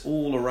 and it's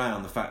all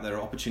around the fact there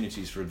are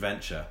opportunities for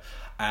adventure.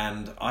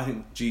 And I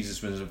think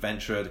Jesus was an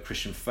adventurer. The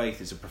Christian faith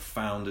is a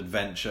profound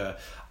adventure,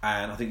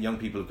 and I think young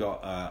people have got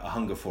a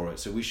hunger for it.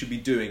 So we should be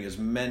doing as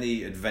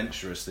many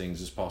adventurous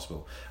things as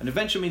possible. And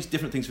adventure means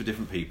different things for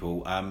different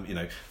people.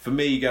 For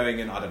me,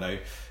 going and, I don't know,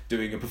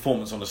 doing a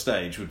performance on a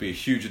stage would be a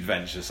huge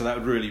adventure, so that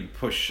would really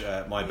push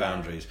my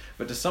boundaries.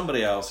 But to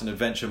somebody else, an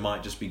adventure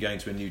might just be going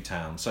to a new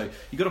town. So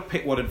you've got to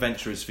pick what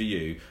adventure is for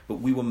you, but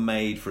we were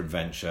made for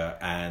adventure.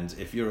 And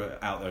if you're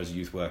out there as a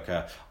youth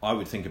worker, I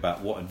would think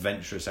about what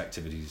adventurous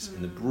activities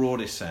in the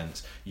broadest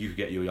sense you could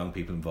get your young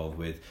people involved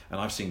with. And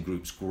I've seen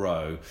groups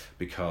grow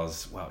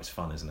because, well, it's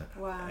fun, isn't it?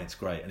 Wow. It's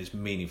great and it's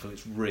meaningful,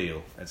 it's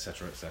real,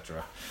 etc.,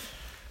 etc.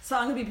 So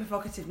I'm going to be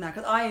provocative now,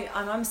 because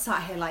I'm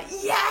sat here like,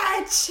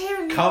 yeah,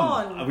 cheering Come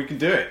on. We can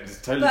do it.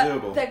 It's totally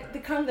doable. The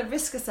kind of the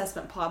risk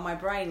assessment part of my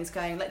brain is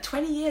going, like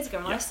 20 years ago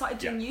when I started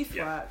doing youth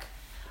work,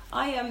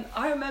 I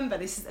remember,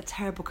 this is a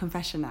terrible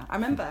confession now, I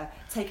remember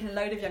taking a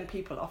load of young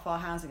people off our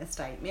housing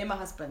estate, me and my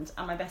husband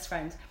and my best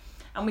friend,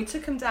 and we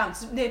took them down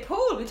to near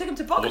Poole. We took them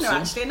to Bognor,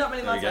 actually, not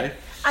many miles away.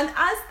 And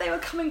as they were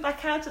coming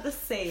back out of the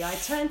sea, I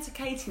turned to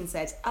Katie and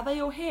said, "Are they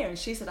all here?" And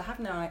she said, "I have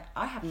no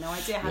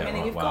idea how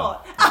many we've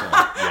got."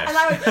 Yes. And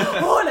I went,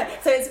 "Oh no!"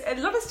 So it's a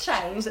lot has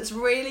changed. That's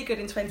really good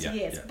in 20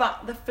 years. Yeah.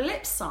 But the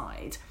flip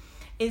side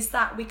is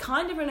that we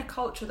kind of are in a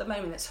culture at the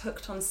moment that's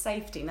hooked on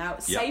safety. Now,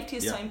 safety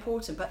is so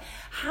important, but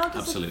how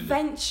does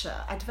adventure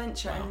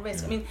and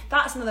risk? I mean,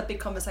 that's another big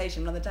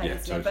conversation another day,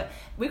 isn't it? But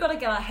we've got to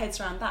get our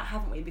heads around that,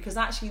 haven't we? Because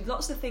actually,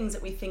 lots of things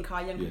that we think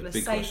our young people are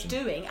safe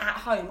doing at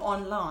home,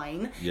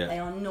 online, they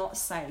are not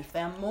safe. They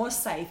are more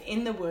safe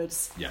in the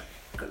woods,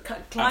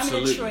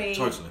 climbing a tree.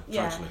 Totally.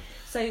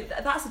 So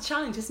that's a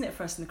challenge, isn't it,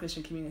 for us in the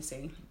Christian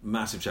community?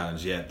 Massive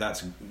challenge,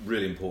 that's a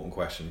really important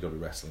question you've got to be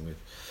wrestling with.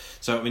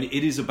 So, I mean,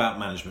 it is about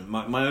management.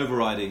 My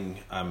overriding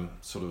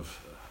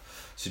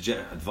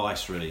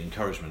advice, really,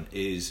 encouragement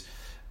is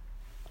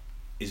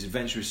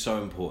adventure is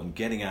so important.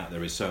 Getting out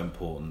there is so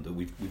important that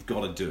we've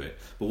got to do it.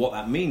 But what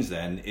that means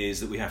then is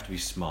that we have to be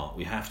smart.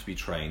 We have to be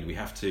trained. We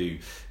have to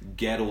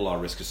get all our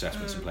risk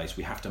assessments in place.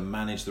 We have to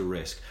manage the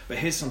risk. But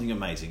here's something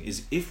amazing: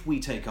 is if we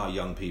take our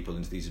young people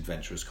into these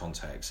adventurous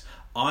contexts,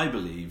 I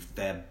believe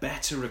they're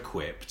better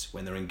equipped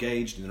when they're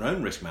engaged in their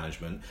own risk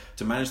management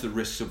to manage the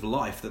risks of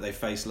life that they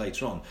face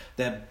later on.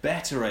 They're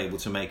better able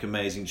to make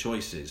amazing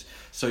choices.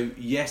 So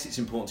yes, it's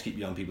important to keep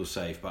young people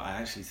safe, but I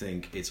actually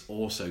think it's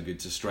also good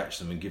to stretch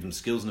them and give them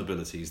skills and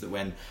abilities that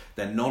when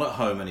they're not at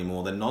home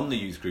anymore, they're not in the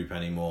youth group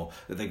anymore,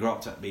 that they grow up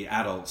to be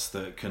adults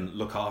that can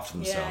look after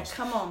themselves. Yeah,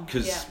 come on.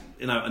 Because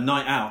a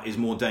night out is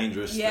more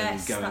dangerous than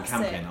going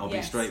camping. I'll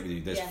be straight with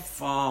you. There's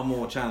far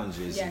more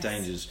challenges and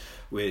dangers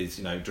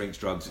with drinks,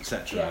 drugs,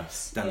 etc.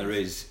 than there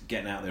is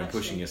getting out there and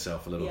pushing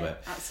yourself a little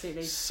bit.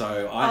 Absolutely.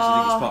 So I actually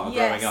think it's part of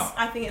growing up.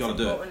 I think it's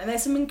important. And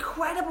there's some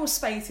incredible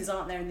spaces,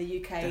 aren't there, in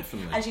the UK?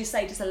 Definitely. As you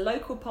say, just a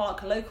local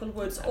park, local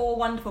woods, all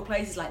wonderful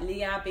places like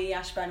Lee Abbey,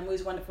 Ashburn, all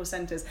these wonderful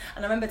centres.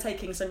 And I remember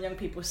taking some young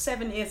people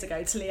 7 years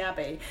ago to Lee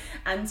Abbey,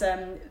 and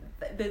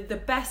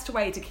the best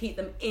way to keep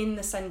them in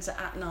the centre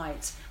at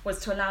night was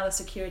to allow the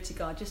security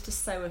guard just to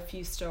sow a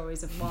few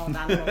stories of wild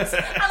animals.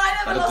 And I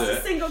never lost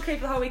a single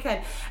kid the whole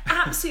weekend.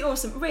 Absolutely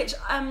awesome. Rich,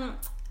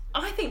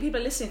 I think people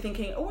are listening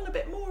thinking, I want a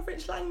bit more of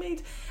Rich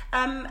Langmead.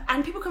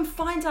 And people can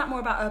find out more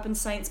about Urban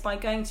Saints by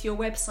going to your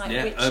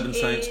website, which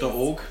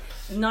urbansaints.org.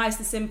 Nice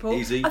and simple.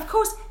 Easy. Of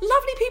course,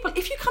 lovely people.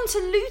 If you come to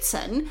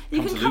Luton,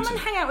 you can come and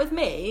hang out with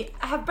me,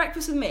 have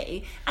breakfast with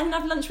me, and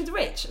have lunch with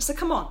Rich. So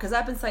come on, because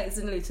Urban Saints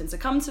is in Luton. So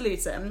come to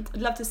Luton.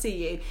 I'd love to see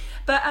you.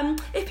 But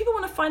if people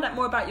want to find out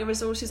more about your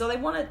resources, or they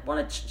want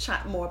to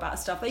chat more about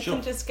stuff, they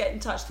can just get in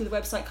touch through the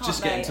website, can't they?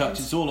 Just get in touch.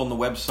 It's all on the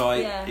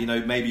website.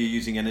 Yeah. Maybe you're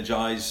using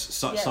Energize.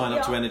 Sign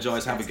up to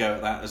Energize. Have a go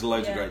at that. There's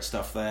loads of great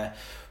stuff there.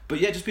 But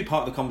just be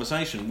part of the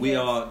conversation. We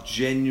are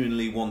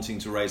genuinely wanting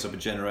to raise up a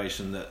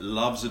generation that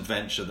loves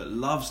adventure, that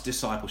loves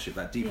discipleship,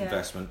 that deep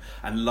investment,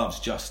 and loves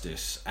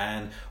justice.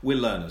 And we're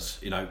learners.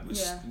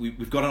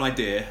 We've got an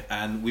idea,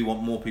 and we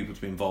want more people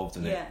to be involved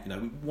in it.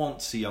 We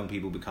want to see young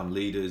people become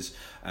leaders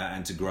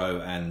and to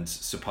grow and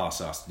surpass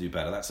us, to do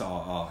better. That's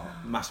our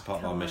massive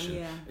part of our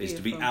mission, is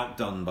to be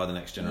outdone by the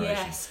next generation.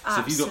 Yes,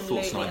 so if you've got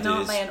thoughts and ideas,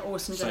 aren't they an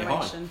awesome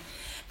generation?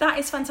 That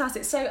is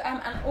fantastic. So,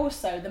 and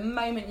also, the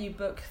moment you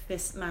book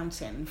this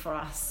mountain for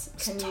us,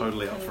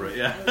 totally up for it,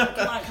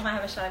 can I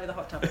have a shower with a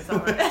hot tub? Is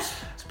that right?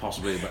 It's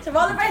possibly. But so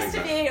while the rest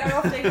of you are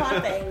off doing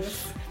fun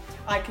things,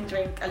 I can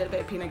drink a little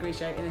bit of Pinot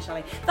Grigio in a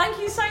chalet. Thank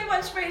you so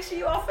much, Rich.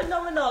 You are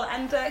phenomenal,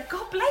 and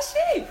God bless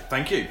you.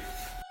 Thank you.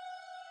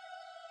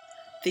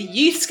 The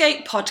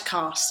Youthscape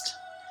Podcast.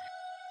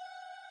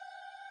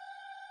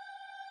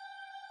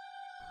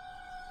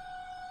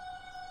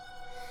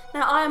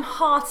 Now, I am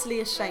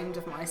heartily ashamed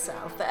of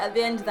myself that at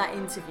the end of that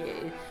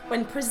interview,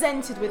 when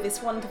presented with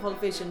this wonderful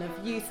vision of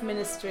youth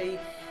ministry,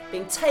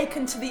 being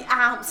taken to the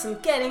Alps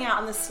and getting out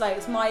on the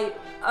slopes, my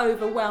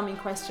overwhelming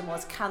question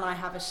was, can I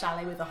have a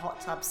chalet with a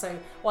hot tub? So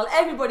while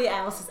everybody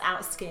else is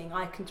out skiing,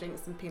 I can drink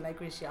some Pinot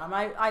Grigio. And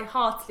I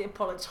heartily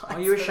apologise.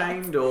 Are you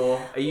ashamed, or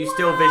are you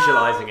still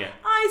visualising it?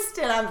 I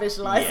still am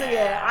visualising it.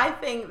 Yeah. I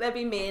think there'd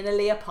be me and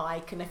Aaliyah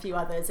Pike and a few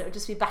others. It would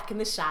just be back in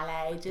the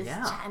chalet, just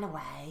chatting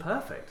away.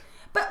 Perfect.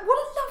 But what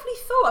a lovely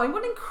thought. I mean,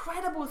 what an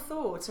incredible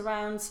thought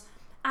around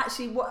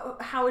actually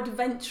how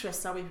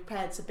adventurous are we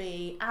prepared to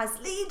be as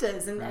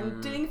leaders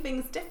and doing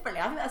things differently.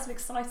 I think that's an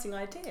exciting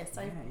idea.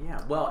 So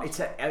Yeah. Well, it's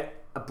a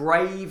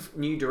brave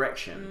new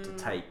direction to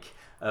take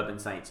Urban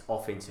Saints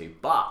off into,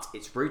 but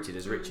it's rooted,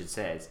 as Richard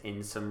says,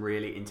 in some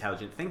really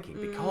intelligent thinking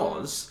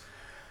because...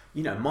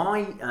 You know,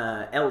 my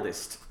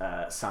eldest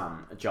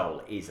son,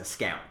 Joel, is a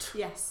scout.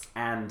 Yes.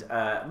 And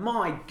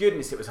my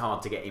goodness, it was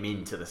hard to get him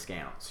into the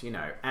Scouts, you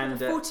know. And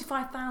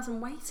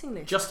 45,000 waiting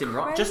list. just in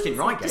Reigate, Just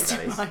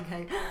that in is.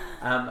 Reigate.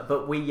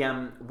 But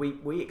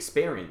we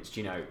experienced,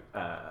 you know,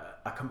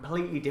 a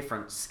completely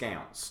different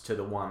Scouts to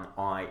the one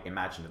I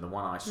imagined and the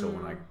one I saw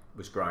when I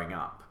was growing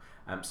up.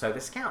 So the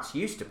Scouts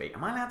used to be,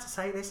 am I allowed to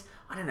say this?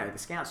 I don't know. The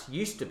Scouts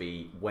used to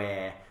be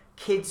where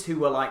kids who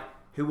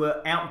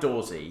were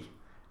outdoorsy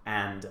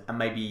and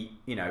maybe,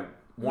 you know,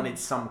 wanted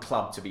some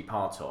club to be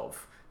part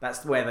of.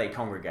 That's where they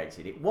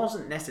congregated. It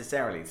wasn't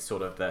necessarily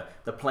sort of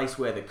the place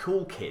where the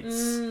cool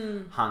kids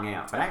hung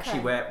out, but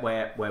actually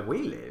where we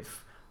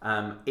live,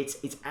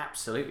 it's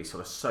absolutely sort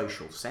of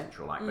social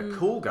central. Like the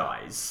cool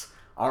guys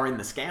are in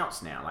the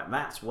Scouts now. Like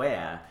that's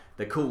where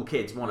the cool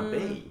kids want to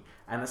be,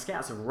 and the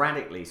Scouts have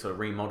radically sort of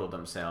remodeled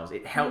themselves.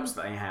 It helps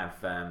that they have,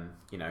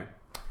 you know,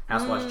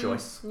 Housewife's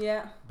Choice,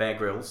 Bear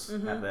Grylls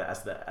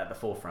at the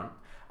forefront.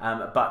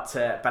 But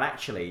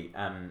actually,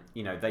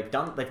 you know, they've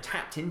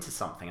tapped into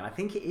something, and I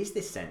think it is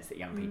this sense that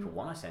young people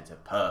want a sense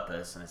of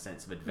purpose and a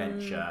sense of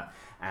adventure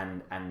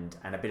and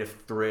a bit of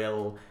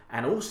thrill,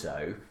 and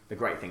also the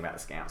great thing about the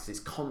Scouts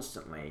is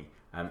constantly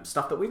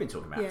stuff that we've been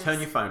talking about. Yes. Turn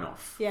your phone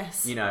off.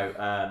 Yes. You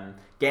know,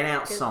 get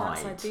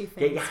outside, do get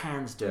things. your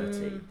hands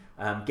dirty,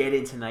 get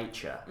into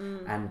nature,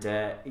 and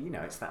you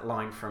know, it's that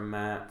line from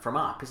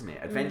Up, isn't it?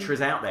 Adventure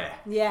is out there.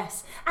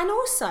 Yes. And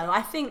also,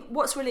 I think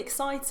what's really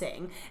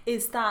exciting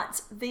is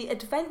that the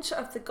adventure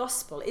of the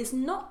gospel is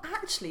not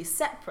actually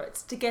separate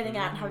to getting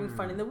out and having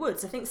fun in the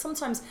woods. I think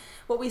sometimes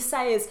what we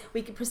say is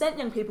we can present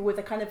young people with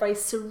a kind of very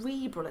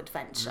cerebral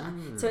adventure.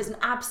 So it's an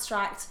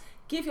abstract,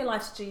 give your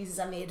life to Jesus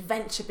and the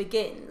adventure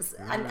begins.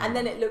 And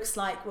then it looks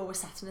like, well, we're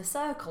sat in a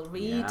circle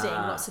reading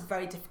lots of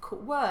very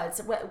difficult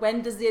words.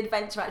 When does the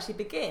adventure actually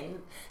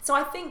begin? So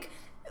I think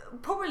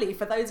probably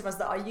for those of us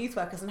that are youth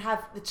workers and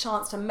have the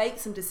chance to make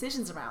some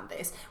decisions around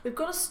this, we've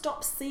got to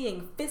stop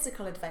seeing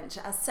physical adventure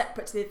as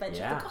separate to the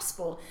adventure of the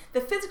gospel.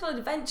 The physical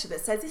adventure that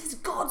says this is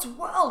God's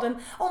world, and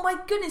oh my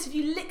goodness, if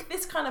you lick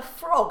this kind of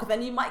frog,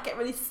 then you might get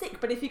really sick.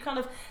 But if you kind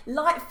of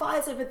light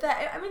fires over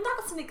there, I mean,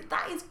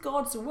 that is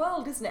God's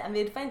world, isn't it? And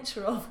the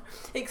adventure of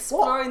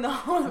exploring the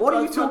whole of What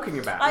are you God's world. talking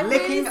about? I'm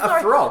Licking really a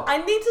sorry. frog? I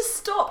need to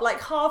stop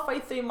like halfway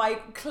through my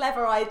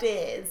clever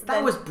ideas. That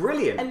then was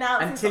brilliant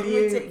announce until something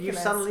you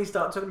ridiculous. suddenly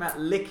start talking about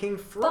licking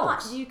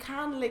frogs. But you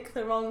can lick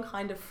the wrong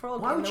kind of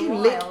frog. Why in would the you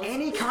wild. lick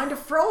any kind of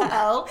frog?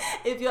 Well,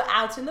 if you're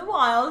out in the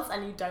wilds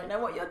and you don't know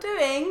what you're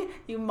doing,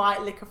 you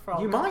might lick a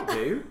frog. You might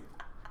do.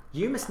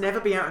 You must never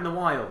be out in the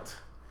wild.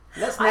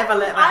 Let's never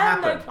let that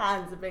happen. I have no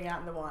plans of being out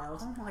in the wild.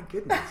 Oh my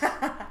goodness.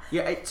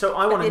 Yeah, so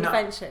I want to know.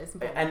 Adventure is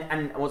important.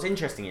 And what's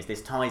interesting is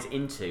this ties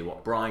into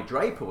what Bri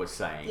Draper was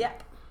saying.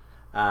 Yep.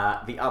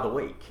 The other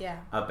week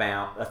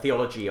about a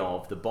theology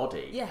of the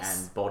body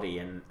and body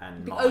and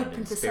Be mind open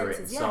and to spirit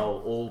senses, and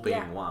soul all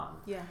being one.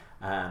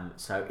 Yeah.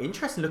 So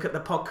interesting. Look at the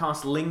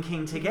podcast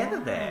linking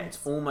together there. It's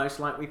almost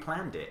like we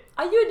planned it.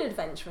 Are you an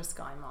adventurous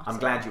guy, Martin? I'm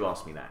glad you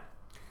asked me that.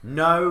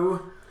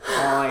 No,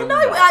 I'm No,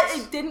 not.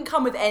 it didn't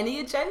come with any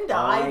agenda.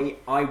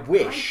 I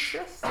wish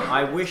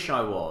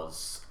I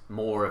was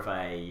more of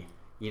a,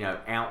 you know,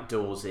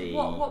 outdoorsy.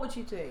 What would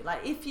you do?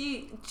 Like if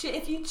you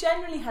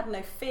generally had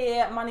no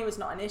fear, money was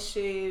not an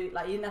issue,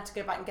 like you didn't have to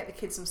go back and get the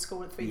kids from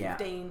school at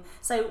 3:15.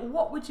 So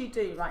what would you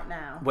do right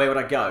now? Where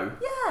would I go?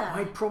 Yeah.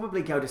 I'd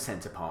probably go to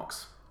Centre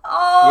Parks.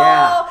 Oh,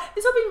 Yeah.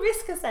 It's all been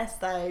risk assessed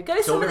though. Go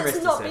to somewhere been that's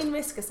risk not assessed. been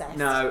risk assessed.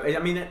 No, I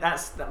mean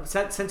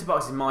Centre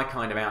Parks is my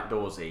kind of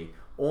outdoorsy,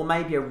 or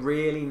maybe a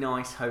really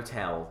nice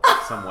hotel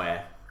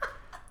somewhere.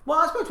 Well,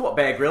 I suppose what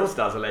Bear Grylls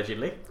does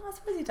allegedly. I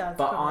suppose he does.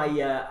 But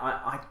probably.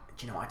 I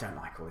you know, I don't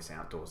like all this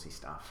outdoorsy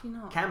stuff. Do you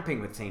not? Camping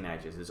with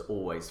teenagers has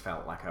always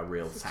felt like a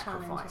real It's a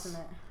challenge, sacrifice.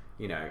 isn't it?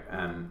 You know,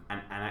 and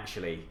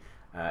actually,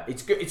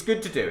 it's good. It's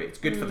good to do. It's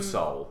good for the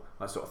soul,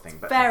 that sort of thing.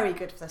 But Very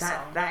good for the soul.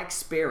 That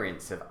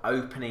experience of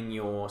opening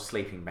your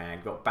sleeping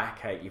bag, got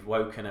backache, you've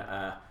woken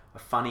at a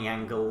funny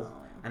angle.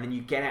 And then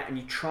you get out and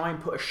you try and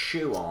put a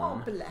shoe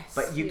on,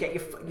 but you get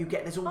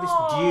there's all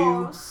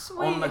this dew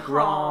on the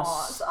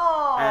grass.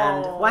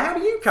 And how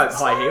do you cope?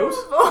 High heels?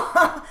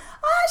 I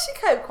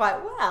actually cope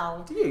quite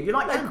well. Do you? You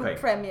like local camping?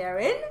 Premier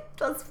in,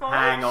 that's fine.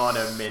 Hang on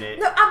a minute.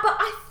 No, but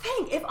I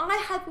think if I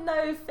had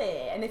no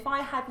fear and if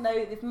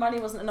money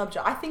wasn't an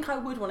object, I think I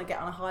would want to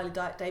get on a Harley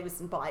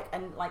Davidson bike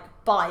and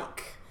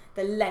bike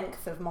the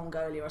length of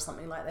Mongolia or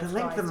something like that. The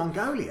length of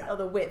Mongolia? Or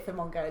the width of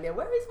Mongolia.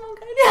 Where is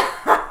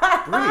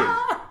Mongolia? Brilliant.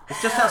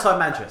 It's just outside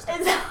Manchester.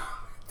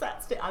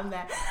 That's it, I'm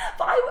there.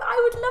 But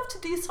I would love to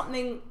do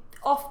something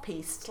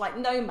off-piste, like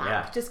no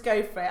map, just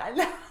go for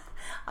it.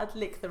 I'd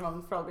lick the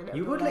wrong frog.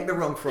 You would lick the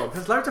wrong frog.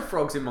 There's loads of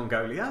frogs in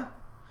Mongolia.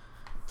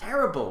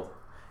 Terrible.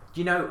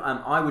 You know,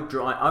 I would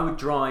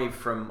drive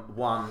from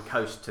one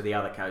coast to the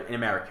other coast in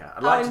America.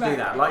 I'd like to do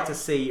that. I'd like to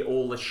see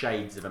all the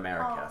shades of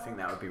America. I think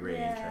that would be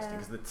really interesting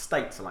because the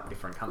states are like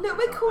different countries.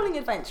 Look, we're calling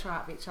adventure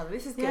out of each other.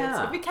 This is good. Yeah.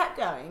 So if we kept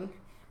going,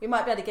 we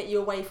might be able to get you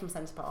away from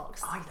Centre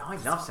Parks. I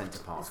love Centre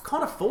Parks.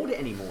 Can't afford it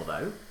anymore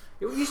though.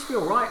 It used to be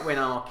all right when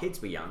our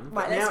kids were young.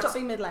 Right, let's stop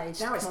being middle-aged.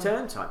 Now it's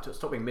term time.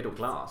 Stop being middle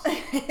class.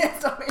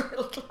 Stop being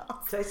middle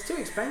class. So it's too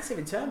expensive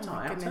in term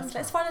time.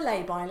 Let's find a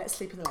lay-by and let's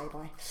sleep in the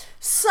lay-by.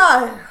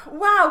 So,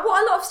 wow,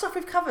 what a lot of stuff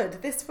we've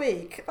covered this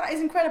week. That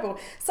is incredible.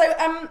 So,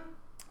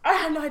 I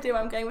have no idea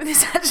where I'm going with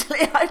this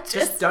actually.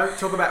 Just don't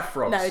talk about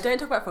frogs. No, don't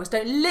talk about frogs.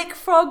 Don't lick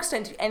frogs.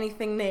 Don't do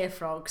anything near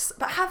frogs.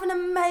 But have an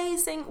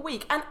amazing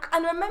week.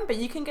 And remember,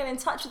 you can get in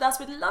touch with us.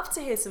 We'd love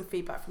to hear some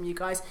feedback from you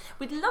guys.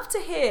 We'd love to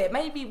hear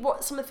maybe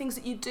what some of the things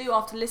that you do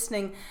after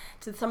listening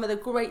to some of the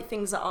great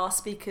things that our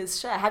speakers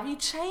share. Have you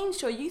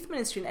changed your youth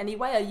ministry in any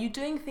way? Are you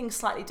doing things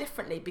slightly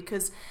differently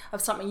because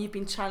of something you've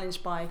been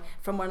challenged by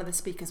from one of the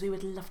speakers? We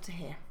would love to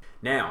hear.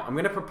 Now, I'm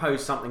going to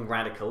propose something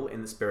radical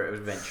in the spirit of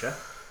adventure.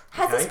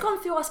 Has this gone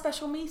through our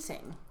special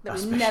meeting that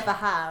we never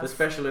have? The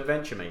special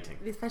adventure meeting.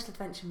 The special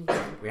adventure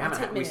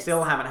meeting. We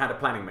still haven't had a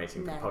planning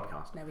meeting for the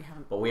podcast. No, we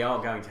haven't. But we are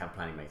going to have a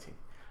planning meeting.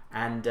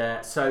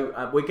 And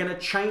so we're going to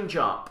change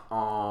up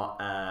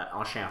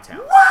our shout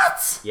outs.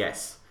 What?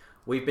 Yes.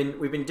 We've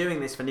been doing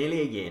this for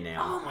nearly a year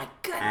now. Oh my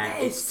goodness!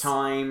 And it's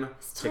time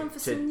for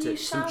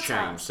some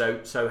change.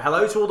 So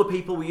hello to all the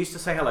people we used to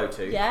say hello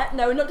to. Yeah,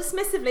 no, not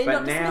dismissively,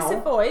 not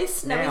dismissive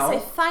voice. No, we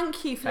say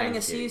thank you for letting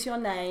us use your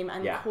name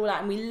and call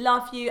out, and we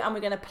love you, and we're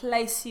going to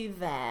place you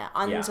there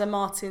under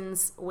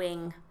Martin's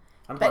wing.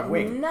 Under my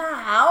wing.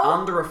 Now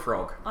under a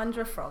frog. Under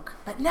a frog.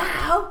 But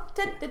now,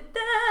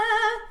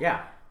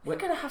 yeah. We're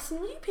going to have some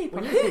new people.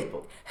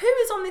 Who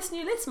is on this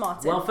new list,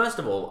 Martin? Well, first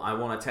of all, I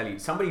want to tell you,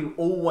 somebody who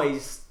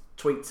always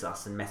tweets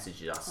us and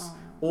messages us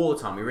all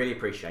the time, we really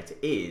appreciate it,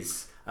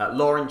 is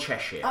Lauren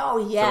Cheshire. Oh,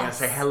 yes. So we're going to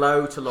say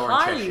hello to Lauren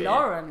Cheshire. Hi,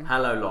 Lauren.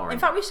 Hello, Lauren. In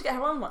fact, we should get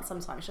her on once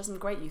sometime. She does some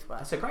great youth work.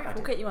 That's a great idea.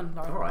 We'll get you on,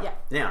 Lauren. All right. Yeah.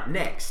 Now,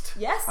 next,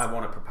 yes? I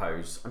want to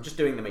propose, I'm just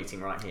doing the meeting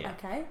right here.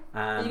 Okay.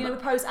 Are you going to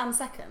propose and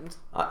second?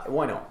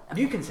 Why not?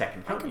 Okay. You can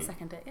second, can't you? I can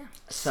second it, yeah.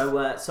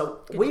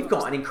 So we've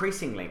got an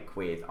increasing link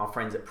with our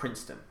friends at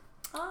Princeton.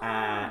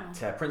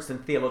 At Princeton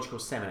Theological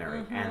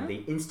Seminary and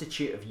the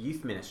Institute of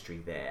Youth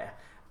Ministry there.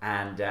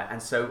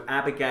 And so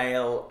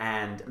Abigail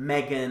and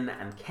Megan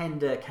and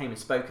Kenda came and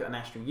spoke at the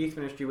National Youth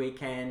Ministry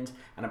Weekend,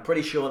 and I'm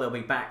pretty sure they'll be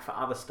back for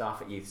other stuff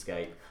at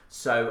Youthscape.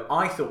 So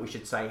I thought we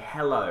should say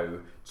hello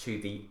to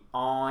the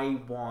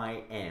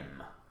IYM.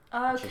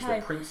 Okay. Which is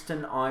the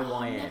Princeton IYM.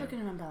 I'm never going to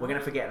remember that. We're going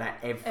to forget that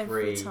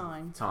every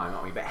time,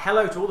 aren't we? But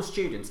hello to all the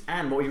students,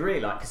 and what we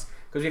really like,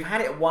 because we've had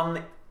it at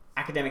one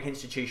academic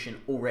institution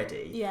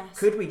already. Yes.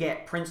 Could we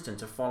get Princeton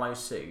to follow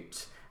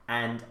suit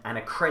and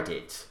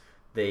accredit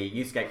the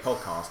Youthscape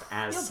podcast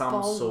as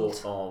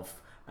sort of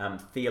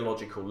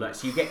theological learning?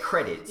 So you get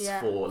credits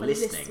for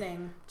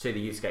listening to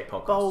the Youthscape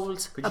podcast.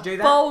 Bold. Could you do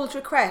that? Bold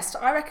request.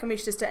 I reckon we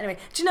should just do it anyway.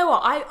 Do you know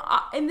what?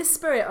 I in the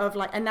spirit of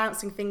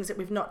announcing things that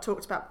we've not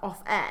talked about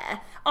off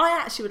air, I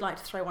actually would like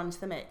to throw one into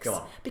the mix. Go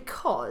on.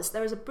 Because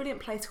there is a brilliant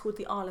place called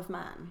the Isle of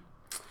Man.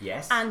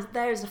 Yes. And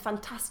there is a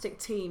fantastic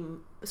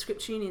team, a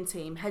Scripture Union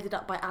team, headed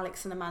up by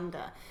Alex and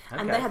Amanda. Okay.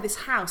 And they have this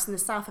house in the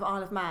south of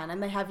Isle of Man,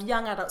 and they have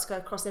young adults go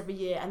across every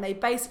year, and they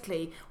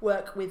basically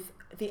work with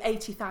the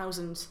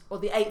 80,000, or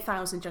the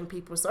 8,000 young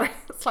people, sorry,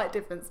 slight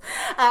difference,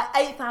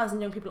 8,000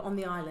 young people on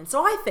the island.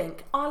 So I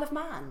think Isle of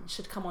Man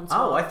should come on to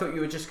I thought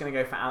you were just going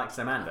to go for Alex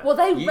and Amanda. Well,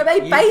 they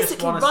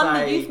basically run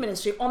the youth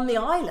ministry on the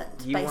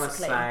island, you basically. You want to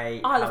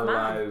say Isle hello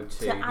of Man,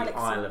 to the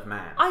Isle of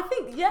Man. I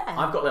think, yeah.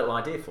 I've got a little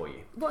idea for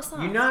you. What's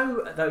that? You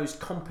know those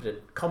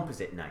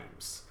composite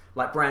names?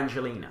 Like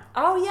Brangelina.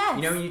 Oh, yes.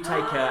 You know when you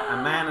take a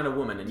man and a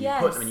woman and you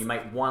put them and you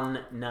make one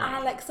name?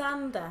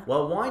 Alexander.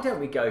 Well, why don't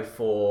we go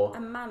for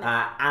Alaman?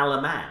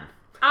 Alaman!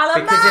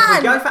 Because if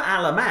we go for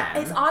Alaman...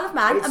 It's Isle of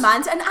Man,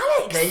 Amanda and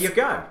Alex. There you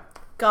go.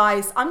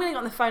 Guys, I'm going to get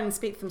on the phone and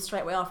speak to them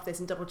straight away after this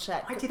and double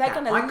check. I did They're that.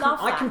 going to love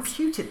that. I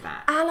computed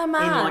that.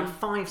 Alaman. In like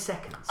 5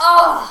 seconds.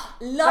 Oh,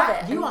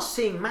 love it. You are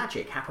seeing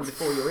magic happen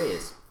before your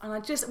ears. And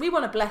we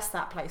want to bless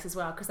that place as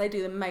well because they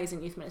do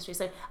amazing youth ministry.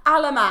 So,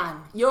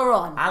 Alaman, you're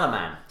on.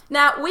 Alaman.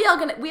 Now we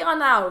are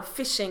now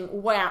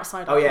fishing way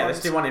outside. Oh our yeah, pond.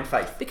 let's do one in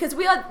faith. Because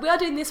we are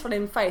doing this one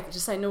in faith, which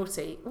is so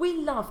naughty. We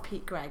love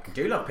Pete Gregg. We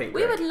do love Pete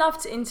We Gregg. would love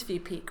to interview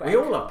Pete Gregg. We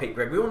all love Pete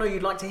Gregg. We all know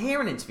you'd like to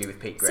hear an interview with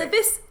Pete Gregg. So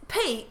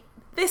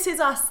this is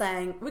us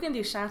saying we're going to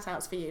do shout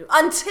outs for you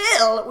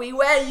until we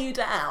wear you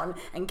down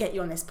and get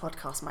you on this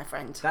podcast, my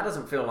friend. That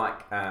doesn't feel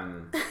like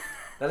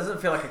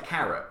a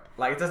carrot.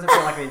 Like, it doesn't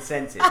feel like an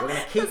incentive. We're going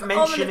to keep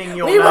mentioning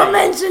your name. We will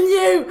mention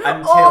you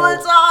all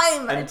the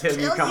time until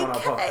you come on our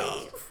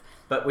cave. podcast.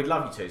 But we'd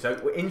love you to.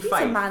 So in He's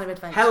faith, a man of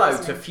adventure, hello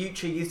isn't to he?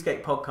 future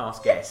Youthscape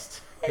podcast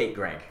guest Pete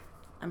Gregg.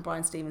 And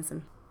Brian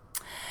Stevenson.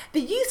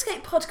 The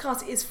Youthscape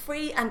podcast is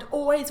free and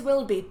always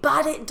will be,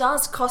 but it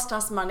does cost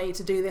us money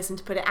to do this and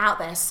to put it out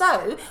there.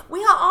 So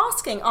we are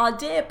asking our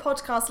dear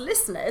podcast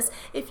listeners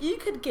if you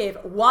could give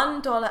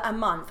 $1 a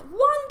month. $1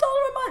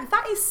 a month,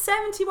 that is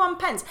 71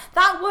 pence.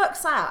 That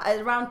works out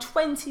at around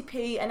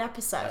 20p an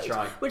episode. That's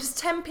right. Which is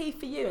 10p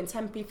for you and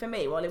 10p for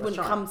me. Well, it wouldn't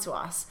right. come to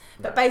us.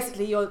 But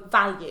basically your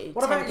value.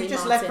 What about 10p you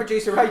just Martin. left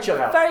producer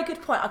Rachel out? Very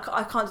good point.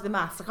 I can't do the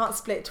maths. I can't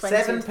split 20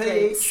 7p into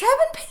three. each.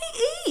 7p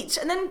each.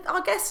 And then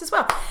our guests as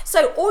well.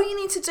 So all you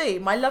need to do,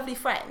 my lovely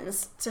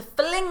friends, to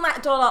fling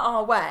that dollar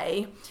our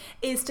way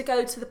is to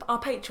go to our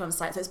Patreon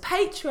site. So it's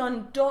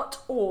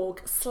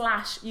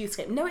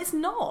patreon.org/Youthscape. No, it's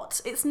not.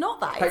 It's not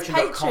that. It's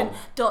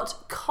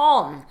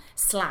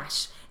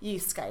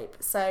patreon.com/Youthscape.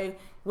 So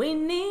we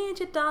need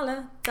your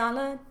dollar.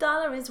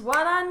 Dollar is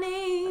what I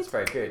need. That's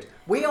very good.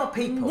 We are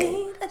people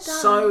Need a dollar,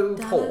 so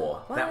dollar,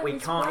 poor what that we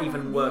is can't what I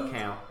even work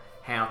need. out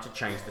how to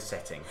change the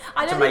setting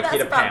I to don't make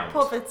think it that's a about pound.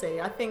 poverty.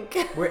 I think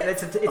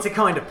It's a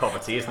kind of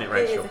poverty, isn't it, it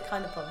Rachel? is a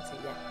kind of poverty,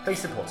 yeah. Please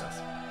support us.